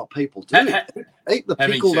if that's what people do. Eat the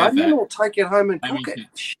having pickled said onion that- or take it home and having cook it.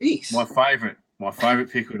 said- Jeez. my favourite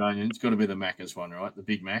pickled onion's got to be the Macca's one, right? The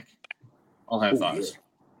Big Mac. I'll have Oh, those.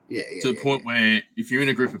 Yeah. To the point where if you're in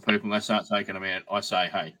a group of people and they start taking them out, I say,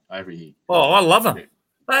 hey, over here. Oh, I love them.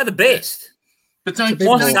 They're the best. But don't, bit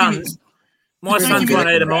My more- don't give me, my Don't sons give me won't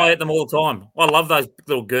that eat them. I crap. eat them all the time. I love those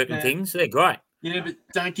little gherkin Yeah. things. They're great. Yeah, but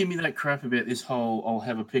don't give me that crap about this whole I'll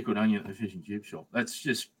have a pickled onion at the fish and chip shop. That's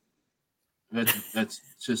just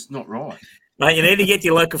not right. Mate, you need to get to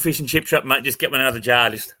your local fish and chip shop, mate. Just get one out of the jar.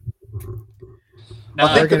 Just No,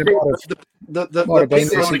 I think reckon the might have been pickle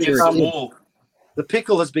this has against become- the wall. the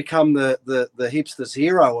pickle has become the hipster's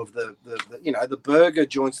hero of the the burger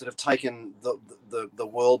joints that have taken the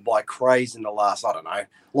world by craze in the last, I don't know,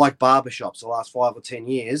 like barbershops the last 5 or 10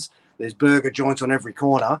 years. There's burger joints on every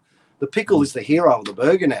corner. The pickle is the hero of the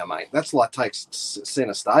burger now, mate. That's like takes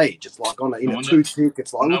center stage. It's like in a toothpick.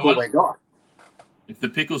 It's like, look what they got. If the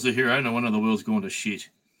pickle's the hero, no wonder the world's gone to shit.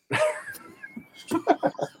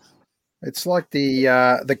 It's like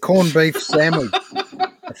the corned beef sandwich,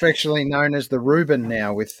 affectionately known as the Reuben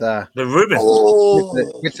now, with the Reuben. Oh,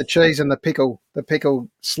 with the cheese and the pickle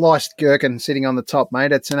sliced gherkin sitting on the top,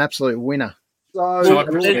 mate. It's an absolute winner. So I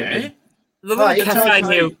good. yeah, The little Hey, cafe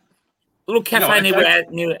okay.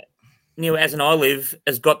 near near as and I live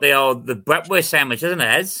has got the bratwurst sandwich, isn't it?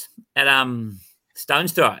 As at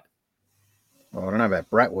Stone's Throw. Well, I don't know about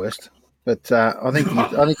bratwurst, but I think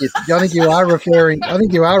you are referring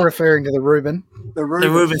to the Reuben. The The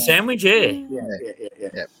Reuben sandwich, yeah.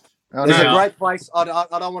 Yeah. Oh, There's no. a great place. I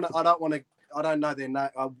don't know their name.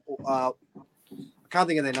 I can't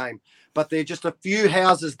think of their name, but they're just a few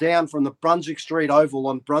houses down from the Brunswick Street Oval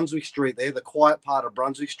on Brunswick Street. They're the quiet part of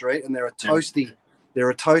Brunswick Street, and they're a toasty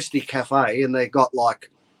cafe, and they got like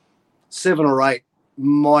 7 or 8.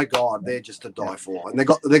 My God, they're just to die for, and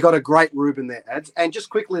they got a great Reuben there, ads. And just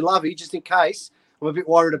quickly, Lovey, just in case, I'm a bit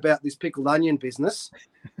worried about this pickled onion business.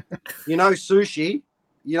 Sushi.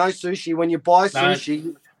 When you buy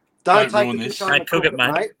sushi, don't take ruin the this. fish home and cook it,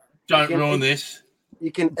 mate. Don't You can ruin eat- this.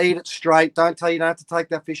 You can eat it straight. Don't have to take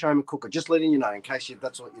that fish home and cook it. Just letting you know in case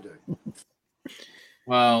that's what you do.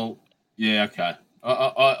 Well, yeah, okay.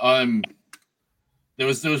 I'm. There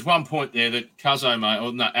was one point there that Cuzzo made,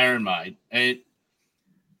 or no, Aaron made, and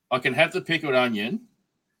I can have the pickled onion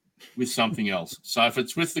with something else. So if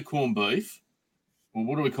it's with the corned beef, well,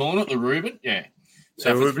 what are we calling it? The Reuben? Yeah.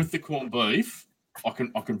 So if it's with the corned beef, I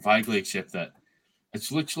can vaguely accept that.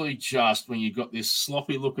 It's literally just when you've got this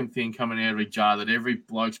sloppy looking thing coming out of a jar that every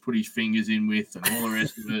bloke's put his fingers in with and all the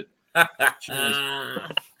rest of it.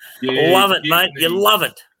 Love it, mate. You love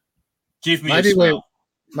it. Give me Maybe a smell.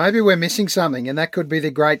 Maybe we're missing something, and that could be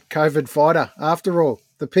the great COVID fighter. After all,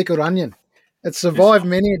 the pickled onion. It survived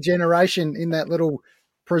many a generation in that little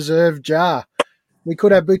preserved jar. We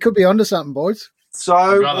could be onto something, boys.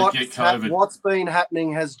 So rather get COVID. what's been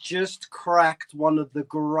happening has just cracked one of the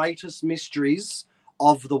greatest mysteries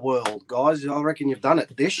of the world, guys. I reckon you've done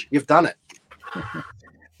it, Dish. You've done it.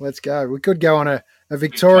 Let's go. We could go on a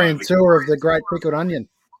Victorian tour of the great pickled onion.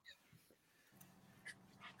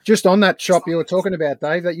 Just on that shop you were talking about,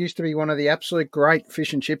 Dave, that used to be one of the absolute great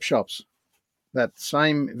fish and chip shops. That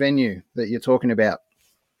same venue that you're talking about,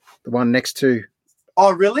 the one next to.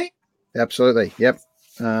 Oh, really? Absolutely, yep.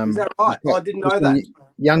 Is that right? I didn't know that.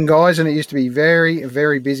 Young guys, and it used to be very,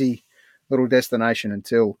 very busy little destination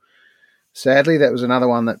until, sadly, that was another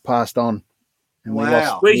one that passed on. And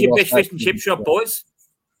Wow. Where's your we best lost fish and that. chip shop, boys?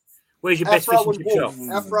 Where's your best fish Afro and and chip shop?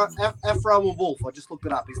 Wolf. Afro and Wolf. I just looked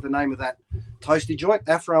it up. Is the name of that toasty joint.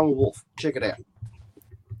 Afro and Wolf. Check it out.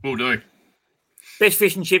 Will do. Best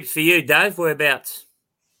fish and chips for you, Dave. Whereabouts?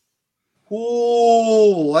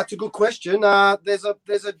 Oh, that's a good question. There's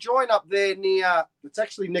a joint up there near. It's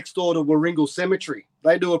actually next door to Warringal Cemetery.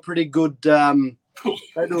 They do a pretty good.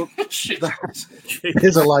 They do. Shit.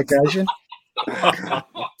 There's a location.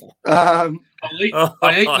 I eat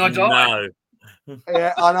and I die. No.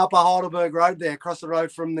 Yeah, on Upper Heidelberg Road there, across the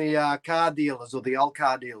road from the car dealers or the old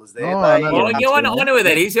car dealers there. Oh, They- I know Oh, Yeah, yeah, I know where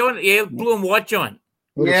that is. Yeah, blue and white joint.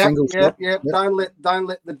 Little Yeah, single shop. Yep. Don't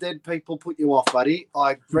let the dead people put you off, buddy.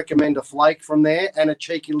 I recommend a flake from there and a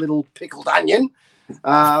cheeky little pickled onion.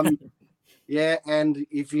 Yeah, and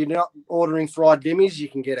if you're not ordering fried dimmies, you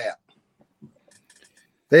can get out.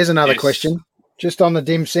 There's another Yes. question. Just on the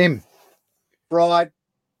dim sim. Fried.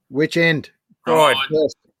 Which end? Right.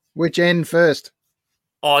 First? Which end first?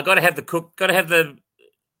 Oh, I got to have the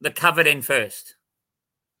covered end first.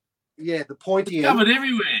 Yeah, the pointy end. Covered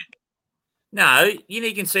everywhere. No,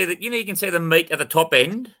 you can see the meat at the top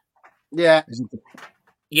end. Yeah, Isn't the-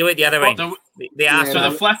 You eat the other end. The Yeah, arse. So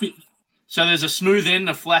no. the flappy, So there's a smooth end,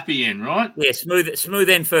 a flappy end, right? Yeah, smooth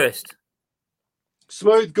end first.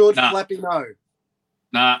 Smooth, good, Nah. flappy, no.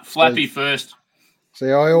 Nah, flappy first. See,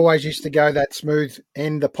 I always used to go that smooth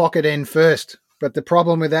end, the pocket end first. But the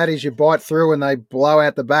problem with that is you bite through and they blow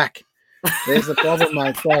out the back. There's the problem,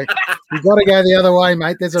 mate. So you've got to go the other way,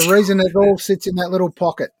 mate. There's a reason it all sits in that little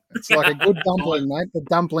pocket. It's like a good dumpling, mate. The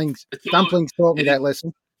dumplings taught me that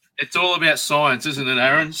lesson. It's all about science, isn't it,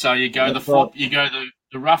 Aaron? So you go That's you go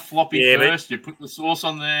the rough floppy first. You put the sauce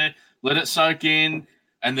on there, let it soak in,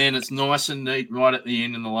 and then it's nice and neat right at the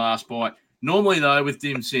end in the last bite. Normally, though, with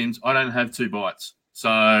dim sims, I don't have 2 bites.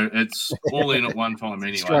 So it's all in at one time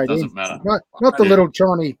anyway. Straight It doesn't in. matter. Not the little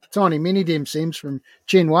tiny mini dim sims from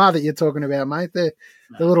Chinois that you're talking about, mate. The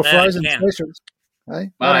little frozen specials.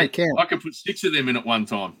 Hey, Mate, I don't count. I could put 6 of them in at one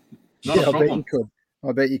time. Not Yeah, a problem.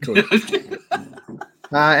 I bet you could.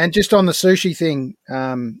 And just on the sushi thing,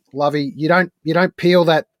 Lovey, you don't peel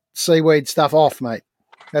that seaweed stuff off, mate.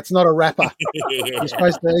 That's not a wrapper. You're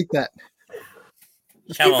supposed to eat that.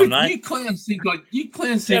 Come on, mate. You clowns think I'm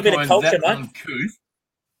a bit of culture, that mate. uncouth.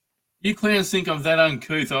 You clowns think I'm that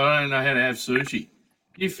uncouth. I don't know how to have sushi.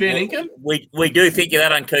 You fair dinkum? We do think you're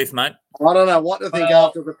that uncouth, mate. I don't know what to think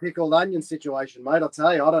after the pickled onion situation, mate. I'll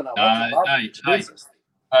tell you, I don't know what to love. Jesus.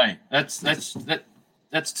 Hey, that's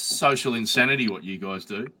social insanity. What you guys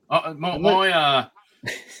do?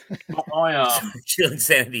 Chill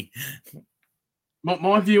insanity.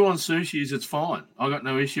 My view on sushi is it's fine. I got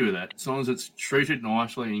no issue with that as long as it's treated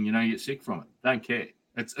nicely and you don't get sick from it. Don't care.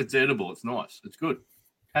 It's edible. It's nice. It's good.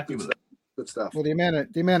 Happy with it. Good stuff. Well, the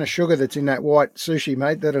amount of sugar that's in that white sushi,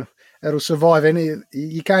 mate, that'll survive any.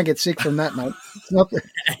 You can't get sick from that, mate. It's not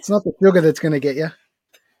the sugar that's going to get you.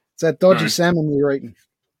 It's that dodgy salmon you're eating.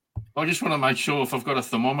 I just want to make sure if I've got a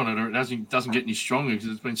thermometer, it doesn't get any stronger because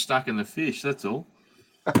it's been stuck in the fish. That's all.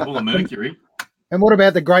 All the mercury. And what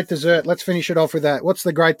about the great dessert? Let's finish it off with that. What's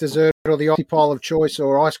the great dessert or the octopole of choice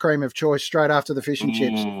or ice cream of choice straight after the fish and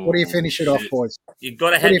chips? What do you finish it off, boys? You've got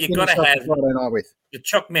to have Friday night with. the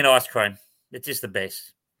choc mint ice cream. It's just the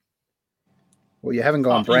best. Well, you haven't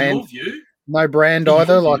gone In brand. your view, No brand In your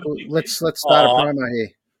either. view, Like, let's start a promo here.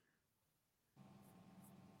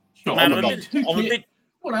 sure, Man, I'm I'm a bit.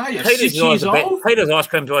 what are you, Peter's 6 years old? Peter's ice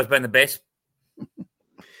cream's always been the best.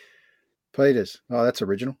 Peters. Oh, that's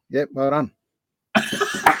original. Yep, well done.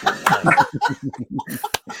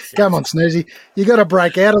 Come on, Snoozy. You got to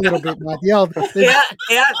break out a little bit, mate. How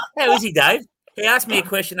is he, Dave? He asked me a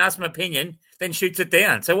question, asked my opinion, then shoots it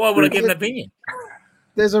down. So why would I give an opinion?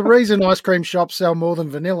 There's a reason ice cream shops sell more than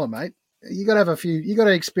vanilla, mate. You got to have a few. You got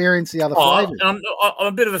to experience the other flavors. I'm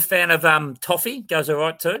a bit of a fan of toffee. Goes all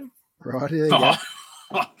right too. Right, there you go.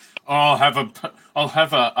 I'll have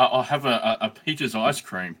a Peter's ice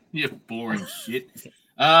cream. You boring shit.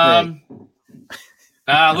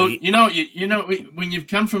 Look, you know, when you've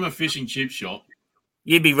come from a fish and chip shop,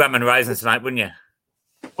 You'd be rum and raisins tonight, wouldn't you?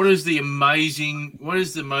 if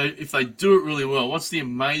they do it really well, what's the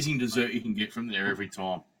amazing dessert you can get from there every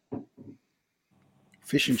time?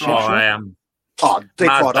 Fish and chip shop. Deep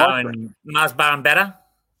Mars fried bar ice cream. and Mars bar and batter,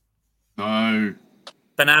 No,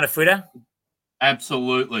 banana fritter.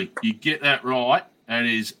 absolutely. You get that right. That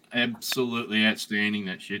is absolutely outstanding,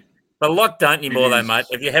 that shit. But a lot don't anymore, though, is. mate.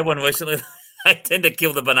 If you had one recently, they tend to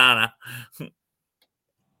kill the banana.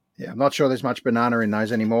 Yeah, I'm not sure there's much banana in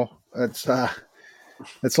those anymore. It's like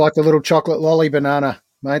the little chocolate lolly banana,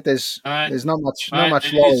 mate. There's not much it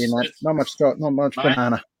lolly is. in that. Not much Mate.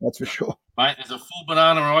 banana. That's for sure. Mate, there's a full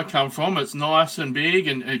banana where I come from. It's nice and big,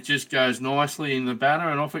 and it just goes nicely in the batter,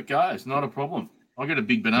 and off it goes. Not a problem. I get a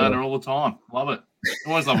big banana all the time. Love it.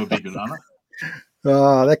 Always love a big banana.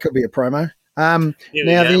 Oh, that could be a promo. Now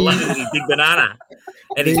the big banana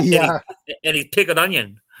and his pickled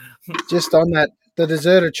onion. just on that, the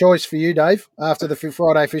dessert of choice for you, Dave, after the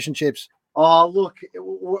Friday fish and chips. Oh, look,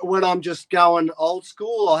 when I'm just going old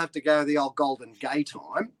school, I'll have to go the old Golden Gay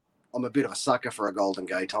time. I'm a bit of a sucker for a Golden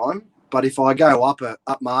Gay time. But if I go up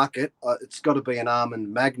market, it's got to be an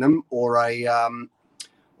almond magnum or a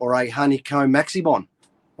honeycomb maxibon,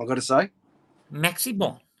 I've got to say.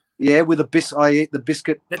 Maxibon. Yeah, with I eat the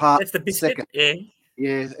biscuit part That's the biscuit. second. Yeah.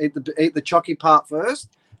 Yeah, eat the chocky part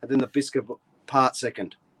first and then the biscuit part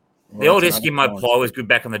second. The old Eskimo pie was good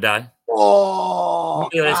back in the day. Oh,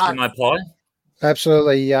 The old Eskimo pie.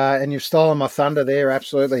 Absolutely, and you've stolen my thunder there.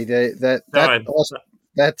 Absolutely, that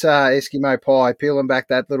Eskimo pie, peeling back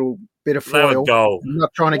that little bit of They were foil. gold. I'm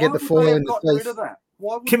not trying to get the foil in the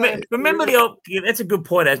teeth. Remember the old? Yeah, that's a good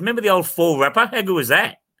point, Az. Remember the old foil wrapper? How good was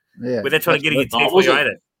that? Yeah, Where they're trying to get in your Oh, teeth was when you it?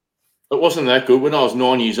 ate it. It wasn't that good. When I was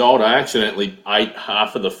 9 years old, I accidentally ate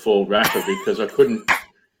half of the full wrapper because I couldn't.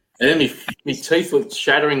 And then my teeth were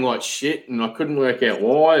shattering like shit, and I couldn't work out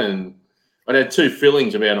why. And I'd had 2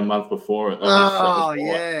 fillings about a month before it. Oh,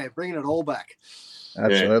 yeah, bringing it all back.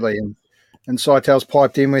 Absolutely. And Seitel's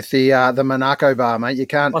piped in with the Monaco bar, mate. You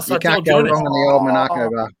can't go wrong on the old Monaco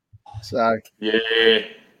bar. So yeah,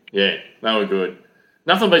 they were good.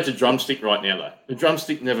 Nothing beats a drumstick right now, though. The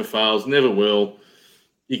drumstick never fails, never will.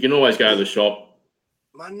 You can always go to the shop.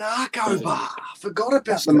 Monaco bar. Forgot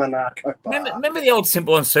about the Monaco bar. Remember the old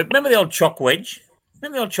Simple and Soup? Remember the old choc wedge?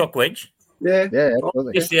 Yeah. yeah,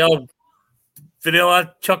 absolutely. Just the old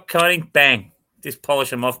vanilla choc coating, bang. Just polish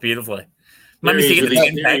them off beautifully. Mum used to get the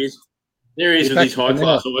 10-pack. There he is with his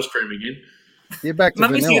high-class ice cream again. You're back to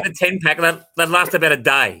Mum used to vanilla. get the 10-pack. They'd last about a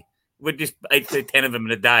day. We'd just eat 10 of them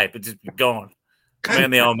in a day, but just be gone.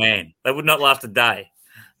 Around the old man. They would not last a day.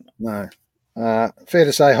 No. Fair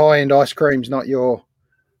to say high-end ice cream's not your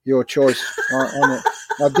choice.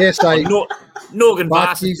 I dare say Norgan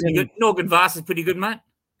Vars is pretty good. Norgan Vars is pretty good, mate.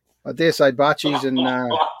 I dare say Butchies and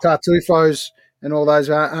Tartufos and all those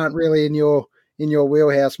aren't really in your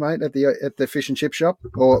wheelhouse, mate, at the fish and chip shop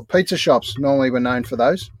or pizza shops. Normally we're known for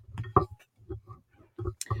those.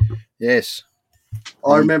 Yes.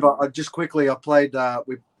 I remember we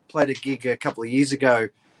played a gig a couple of years ago,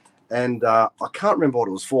 and I can't remember what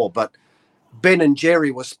it was for, but Ben and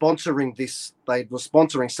Jerry were sponsoring this. They were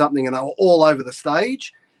sponsoring something, and they were all over the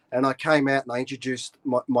stage. And I came out and I introduced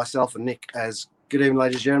myself and Nick as, "Good evening,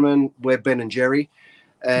 ladies and gentlemen. We're Ben and Jerry."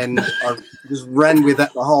 And I just ran with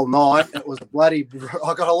that the whole night. It was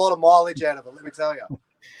I got a lot of mileage out of it, let me tell you.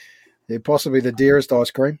 Yeah, possibly the dearest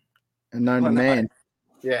ice cream and known to man.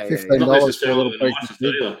 Yeah, $15 for a little piece of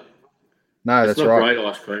food. No, that's right. Great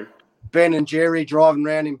ice cream. Ben and Jerry driving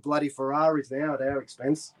around in bloody Ferraris now at our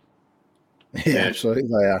expense. Yeah, absolutely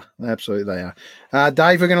they are. Absolutely they are.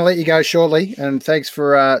 Dave, we're going to let you go shortly, and thanks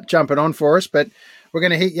for jumping on for us. But we're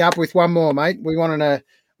going to hit you up with one more, mate. We want a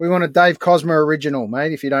Dave Cosma original,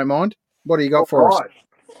 mate, if you don't mind. What do you got for us?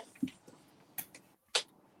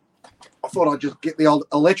 I thought I'd just get the old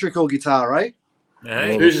electrical guitar, eh?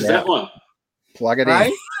 Hey. Whose is that one? Plug it Hey?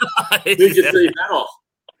 in. Who'd you see that off?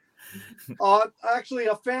 I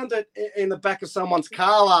found it in the back of someone's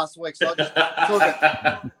car last week, so I just took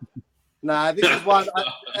it. No, this is one.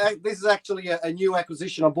 This is actually a new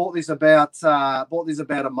acquisition. I bought this about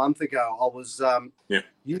a month ago. I was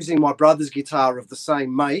using my brother's guitar of the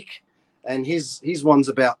same make, and his one's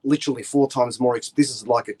about literally 4 times more. This is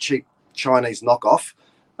like a cheap Chinese knockoff,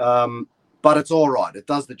 but it's all right. It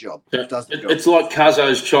does the job. It's like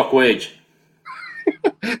Cuzzo's choc wedge.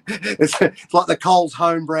 It's like the Coles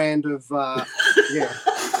home brand of yeah.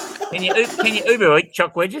 Can you Uber eat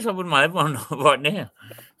choc wedges? I wouldn't mind one right now.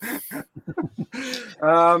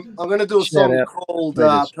 I'm going to do a song called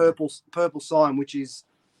Purple Sign, which is,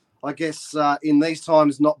 I guess, in these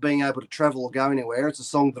times, not being able to travel or go anywhere. It's a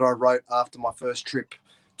song that I wrote after my first trip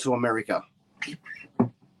to America.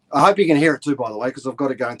 I hope you can hear it too, by the way, because I've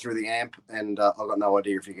got it going through the amp, and I've got no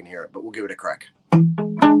idea if you can hear it, but we'll give it a crack.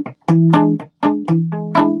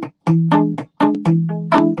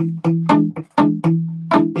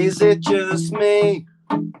 Is it just me?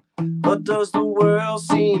 Or does the world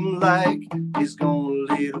seem like it's going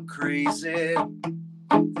a little crazy?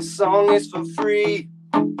 The song is for free,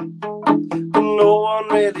 but no one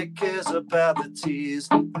really cares about the tears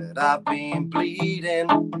that I've been bleeding.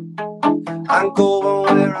 I'm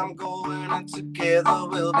going where I'm going, and together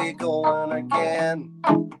we'll be going again.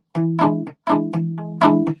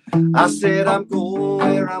 I said I'm going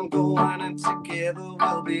where I'm going, and together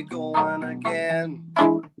we'll be going again.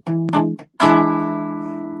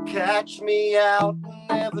 Catch me out,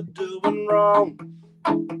 never doing wrong.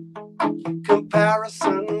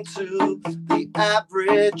 Comparison to the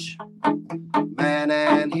average man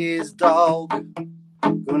and his dog.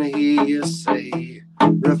 Gonna hear you say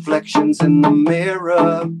reflections in the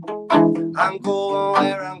mirror. I'm going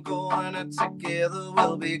where I'm going, and together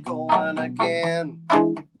we'll be going again.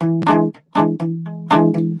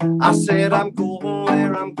 I said I'm going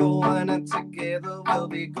where I'm going, and together we'll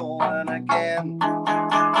be going again.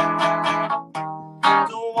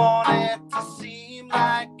 Don't want it to seem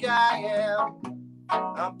like I am.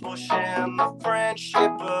 I'm pushing the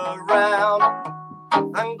friendship around.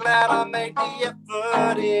 I'm glad I made the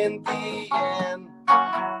effort in the end.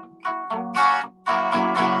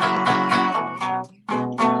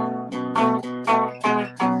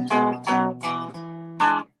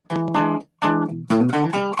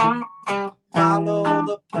 Follow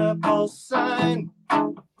the purple sign,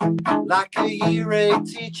 like a year 8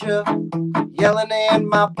 teacher yelling in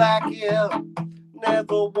my back ear.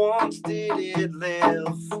 Never once did it live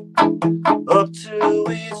up to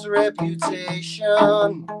its false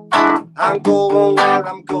reputation. I'm going where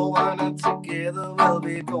I'm going, and together we'll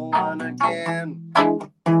be going again.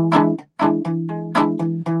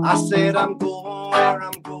 I said I'm going where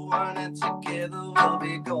I'm going, and together we'll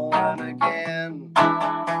be going again.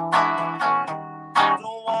 Don't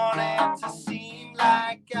want it to seem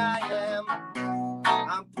like I am.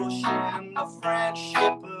 I'm pushing the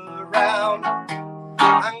friendship around.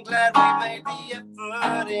 I'm glad we made the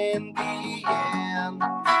effort in the end.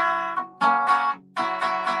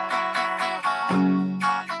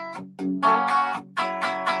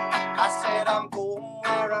 I said I'm going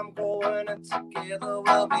where I'm going, and together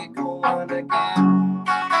we'll be going again.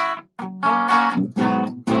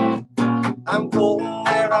 I'm going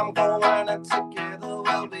where I'm going, and together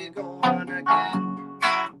we'll be going again.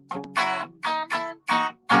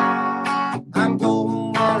 I'm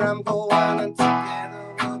going where I'm going, and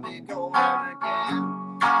together we'll be going again.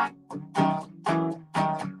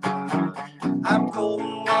 I'm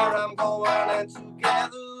going where I'm going, and together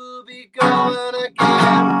we'll be going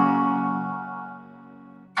again.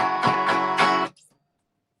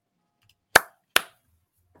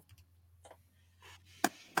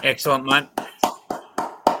 Excellent, mate.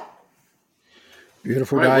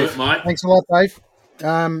 Beautiful, Great Dave. work, mate. Thanks a lot, Dave.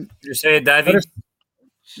 You see it, Davey?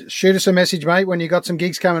 Shoot us a message, mate, when you got some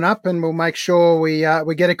gigs coming up, and we'll make sure we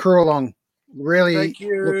get a crew along. Really Thank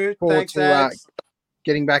you. look forward Thanks, to Ads.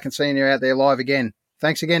 getting back and seeing you out there live again.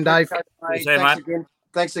 Thanks again, Dave. Thanks, See you, mate. again.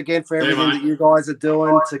 Thanks again for See you, everything mate. that you guys are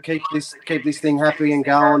doing to keep this thing happy and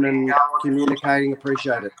going and communicating.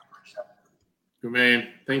 Appreciate it. Good man.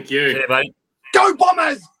 Thank See you. you, buddy. Go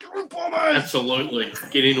Bombers! Go Bombers! Absolutely.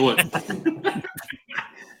 Get into it.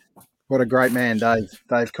 What a great man, Dave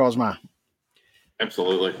Cosma.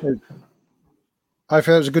 Absolutely.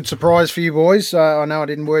 Hopefully it was a good surprise for you boys. I know I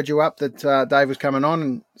didn't word you up that Dave was coming on,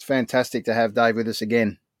 and it's fantastic to have Dave with us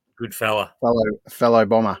again. Good fella. Fellow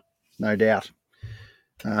bomber, no doubt.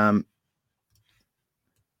 All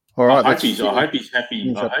right. I hope he's happy.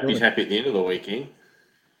 Finish up I hope he's early. happy at the end of the weekend.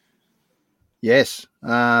 Yes,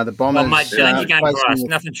 the Bombers Oh, mate, danger game for us. facing,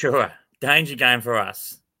 Nothing sure. Danger game for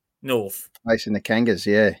us. North. facing the Kangas.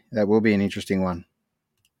 Yeah, that will be an interesting one.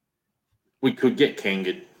 We could get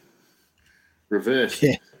kangared. Reverse.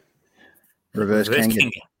 Yeah. Reverse Reverse Kanga.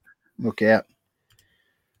 King. Look out.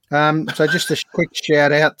 So just a quick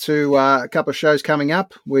shout out to a couple of shows coming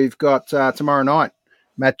up. We've got tomorrow night,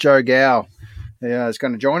 Matt Joe Gow is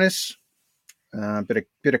going to join us.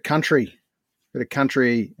 Bit of country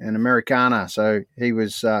and Americana. So he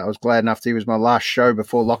was. I was glad enough. He was my last show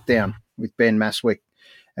before lockdown with Ben Maswick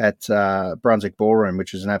at Brunswick Ballroom,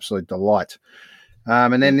 which was an absolute delight.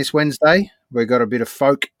 And then this Wednesday we've got a bit of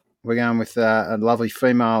folk. We're going with a lovely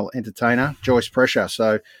female entertainer, Joyce Pressure.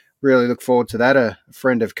 So really look forward to that. A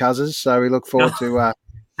friend of Cuz's. So we look forward to.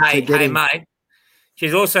 Hey, getting- mate.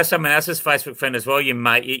 She's also someone else's Facebook friend as well. You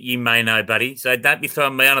may know, buddy. So don't be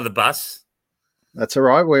throwing me under the bus. That's all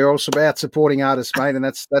right. We're also about supporting artists, mate, and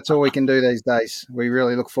that's all we can do these days. We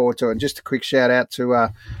really look forward to it. And just a quick shout out to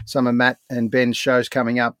some of Matt and Ben's shows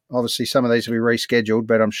coming up. Obviously, some of these will be rescheduled,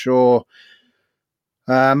 but I'm sure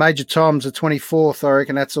Major Tom's the 24th. I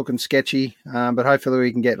reckon that's looking sketchy, but hopefully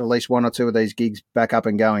we can get at least one or two of these gigs back up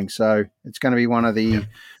and going. So it's going to be one of the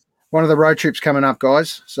road trips coming up,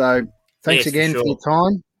 guys. So thanks Yes, again for for sure.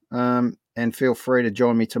 your time, and feel free to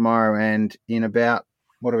join me tomorrow. And in about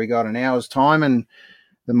what do we got? An hour's time, and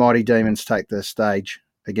the Mighty Demons take the stage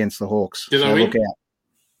against the Hawks. Do they so win? look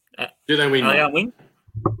out. Do they win? Are they mate? going to win?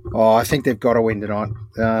 Oh, I think they've got to win tonight.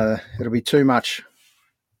 It'll be too much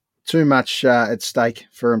at stake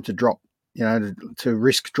for them to drop. To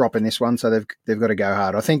risk dropping this one. So they've got to go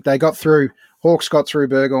hard. I think they got through. Hawks got through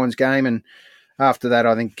Burgoyne's game, and after that,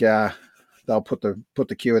 I think they'll put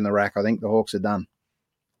the cue in the rack. I think the Hawks are done.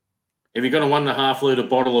 Have you got a 1.5 litre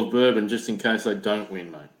bottle of bourbon just in case they don't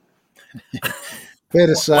win, mate? Fair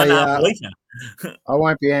to say, 1.5 litre. I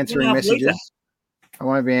won't be answering 1.5 messages. litre. I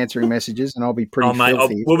won't be answering messages, and I'll be pretty Oh, mate,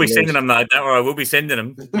 filthy. we'll be sending them, though. Don't worry, we'll be sending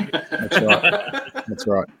them. That's right. That's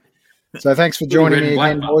right. So thanks for joining Red me and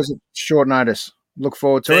again, black boys, at short notice. Look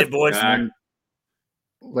forward to See you, it. boys. No.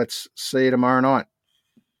 Let's see you tomorrow night.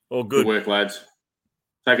 All Good good. work, lads.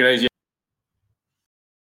 Take it easy.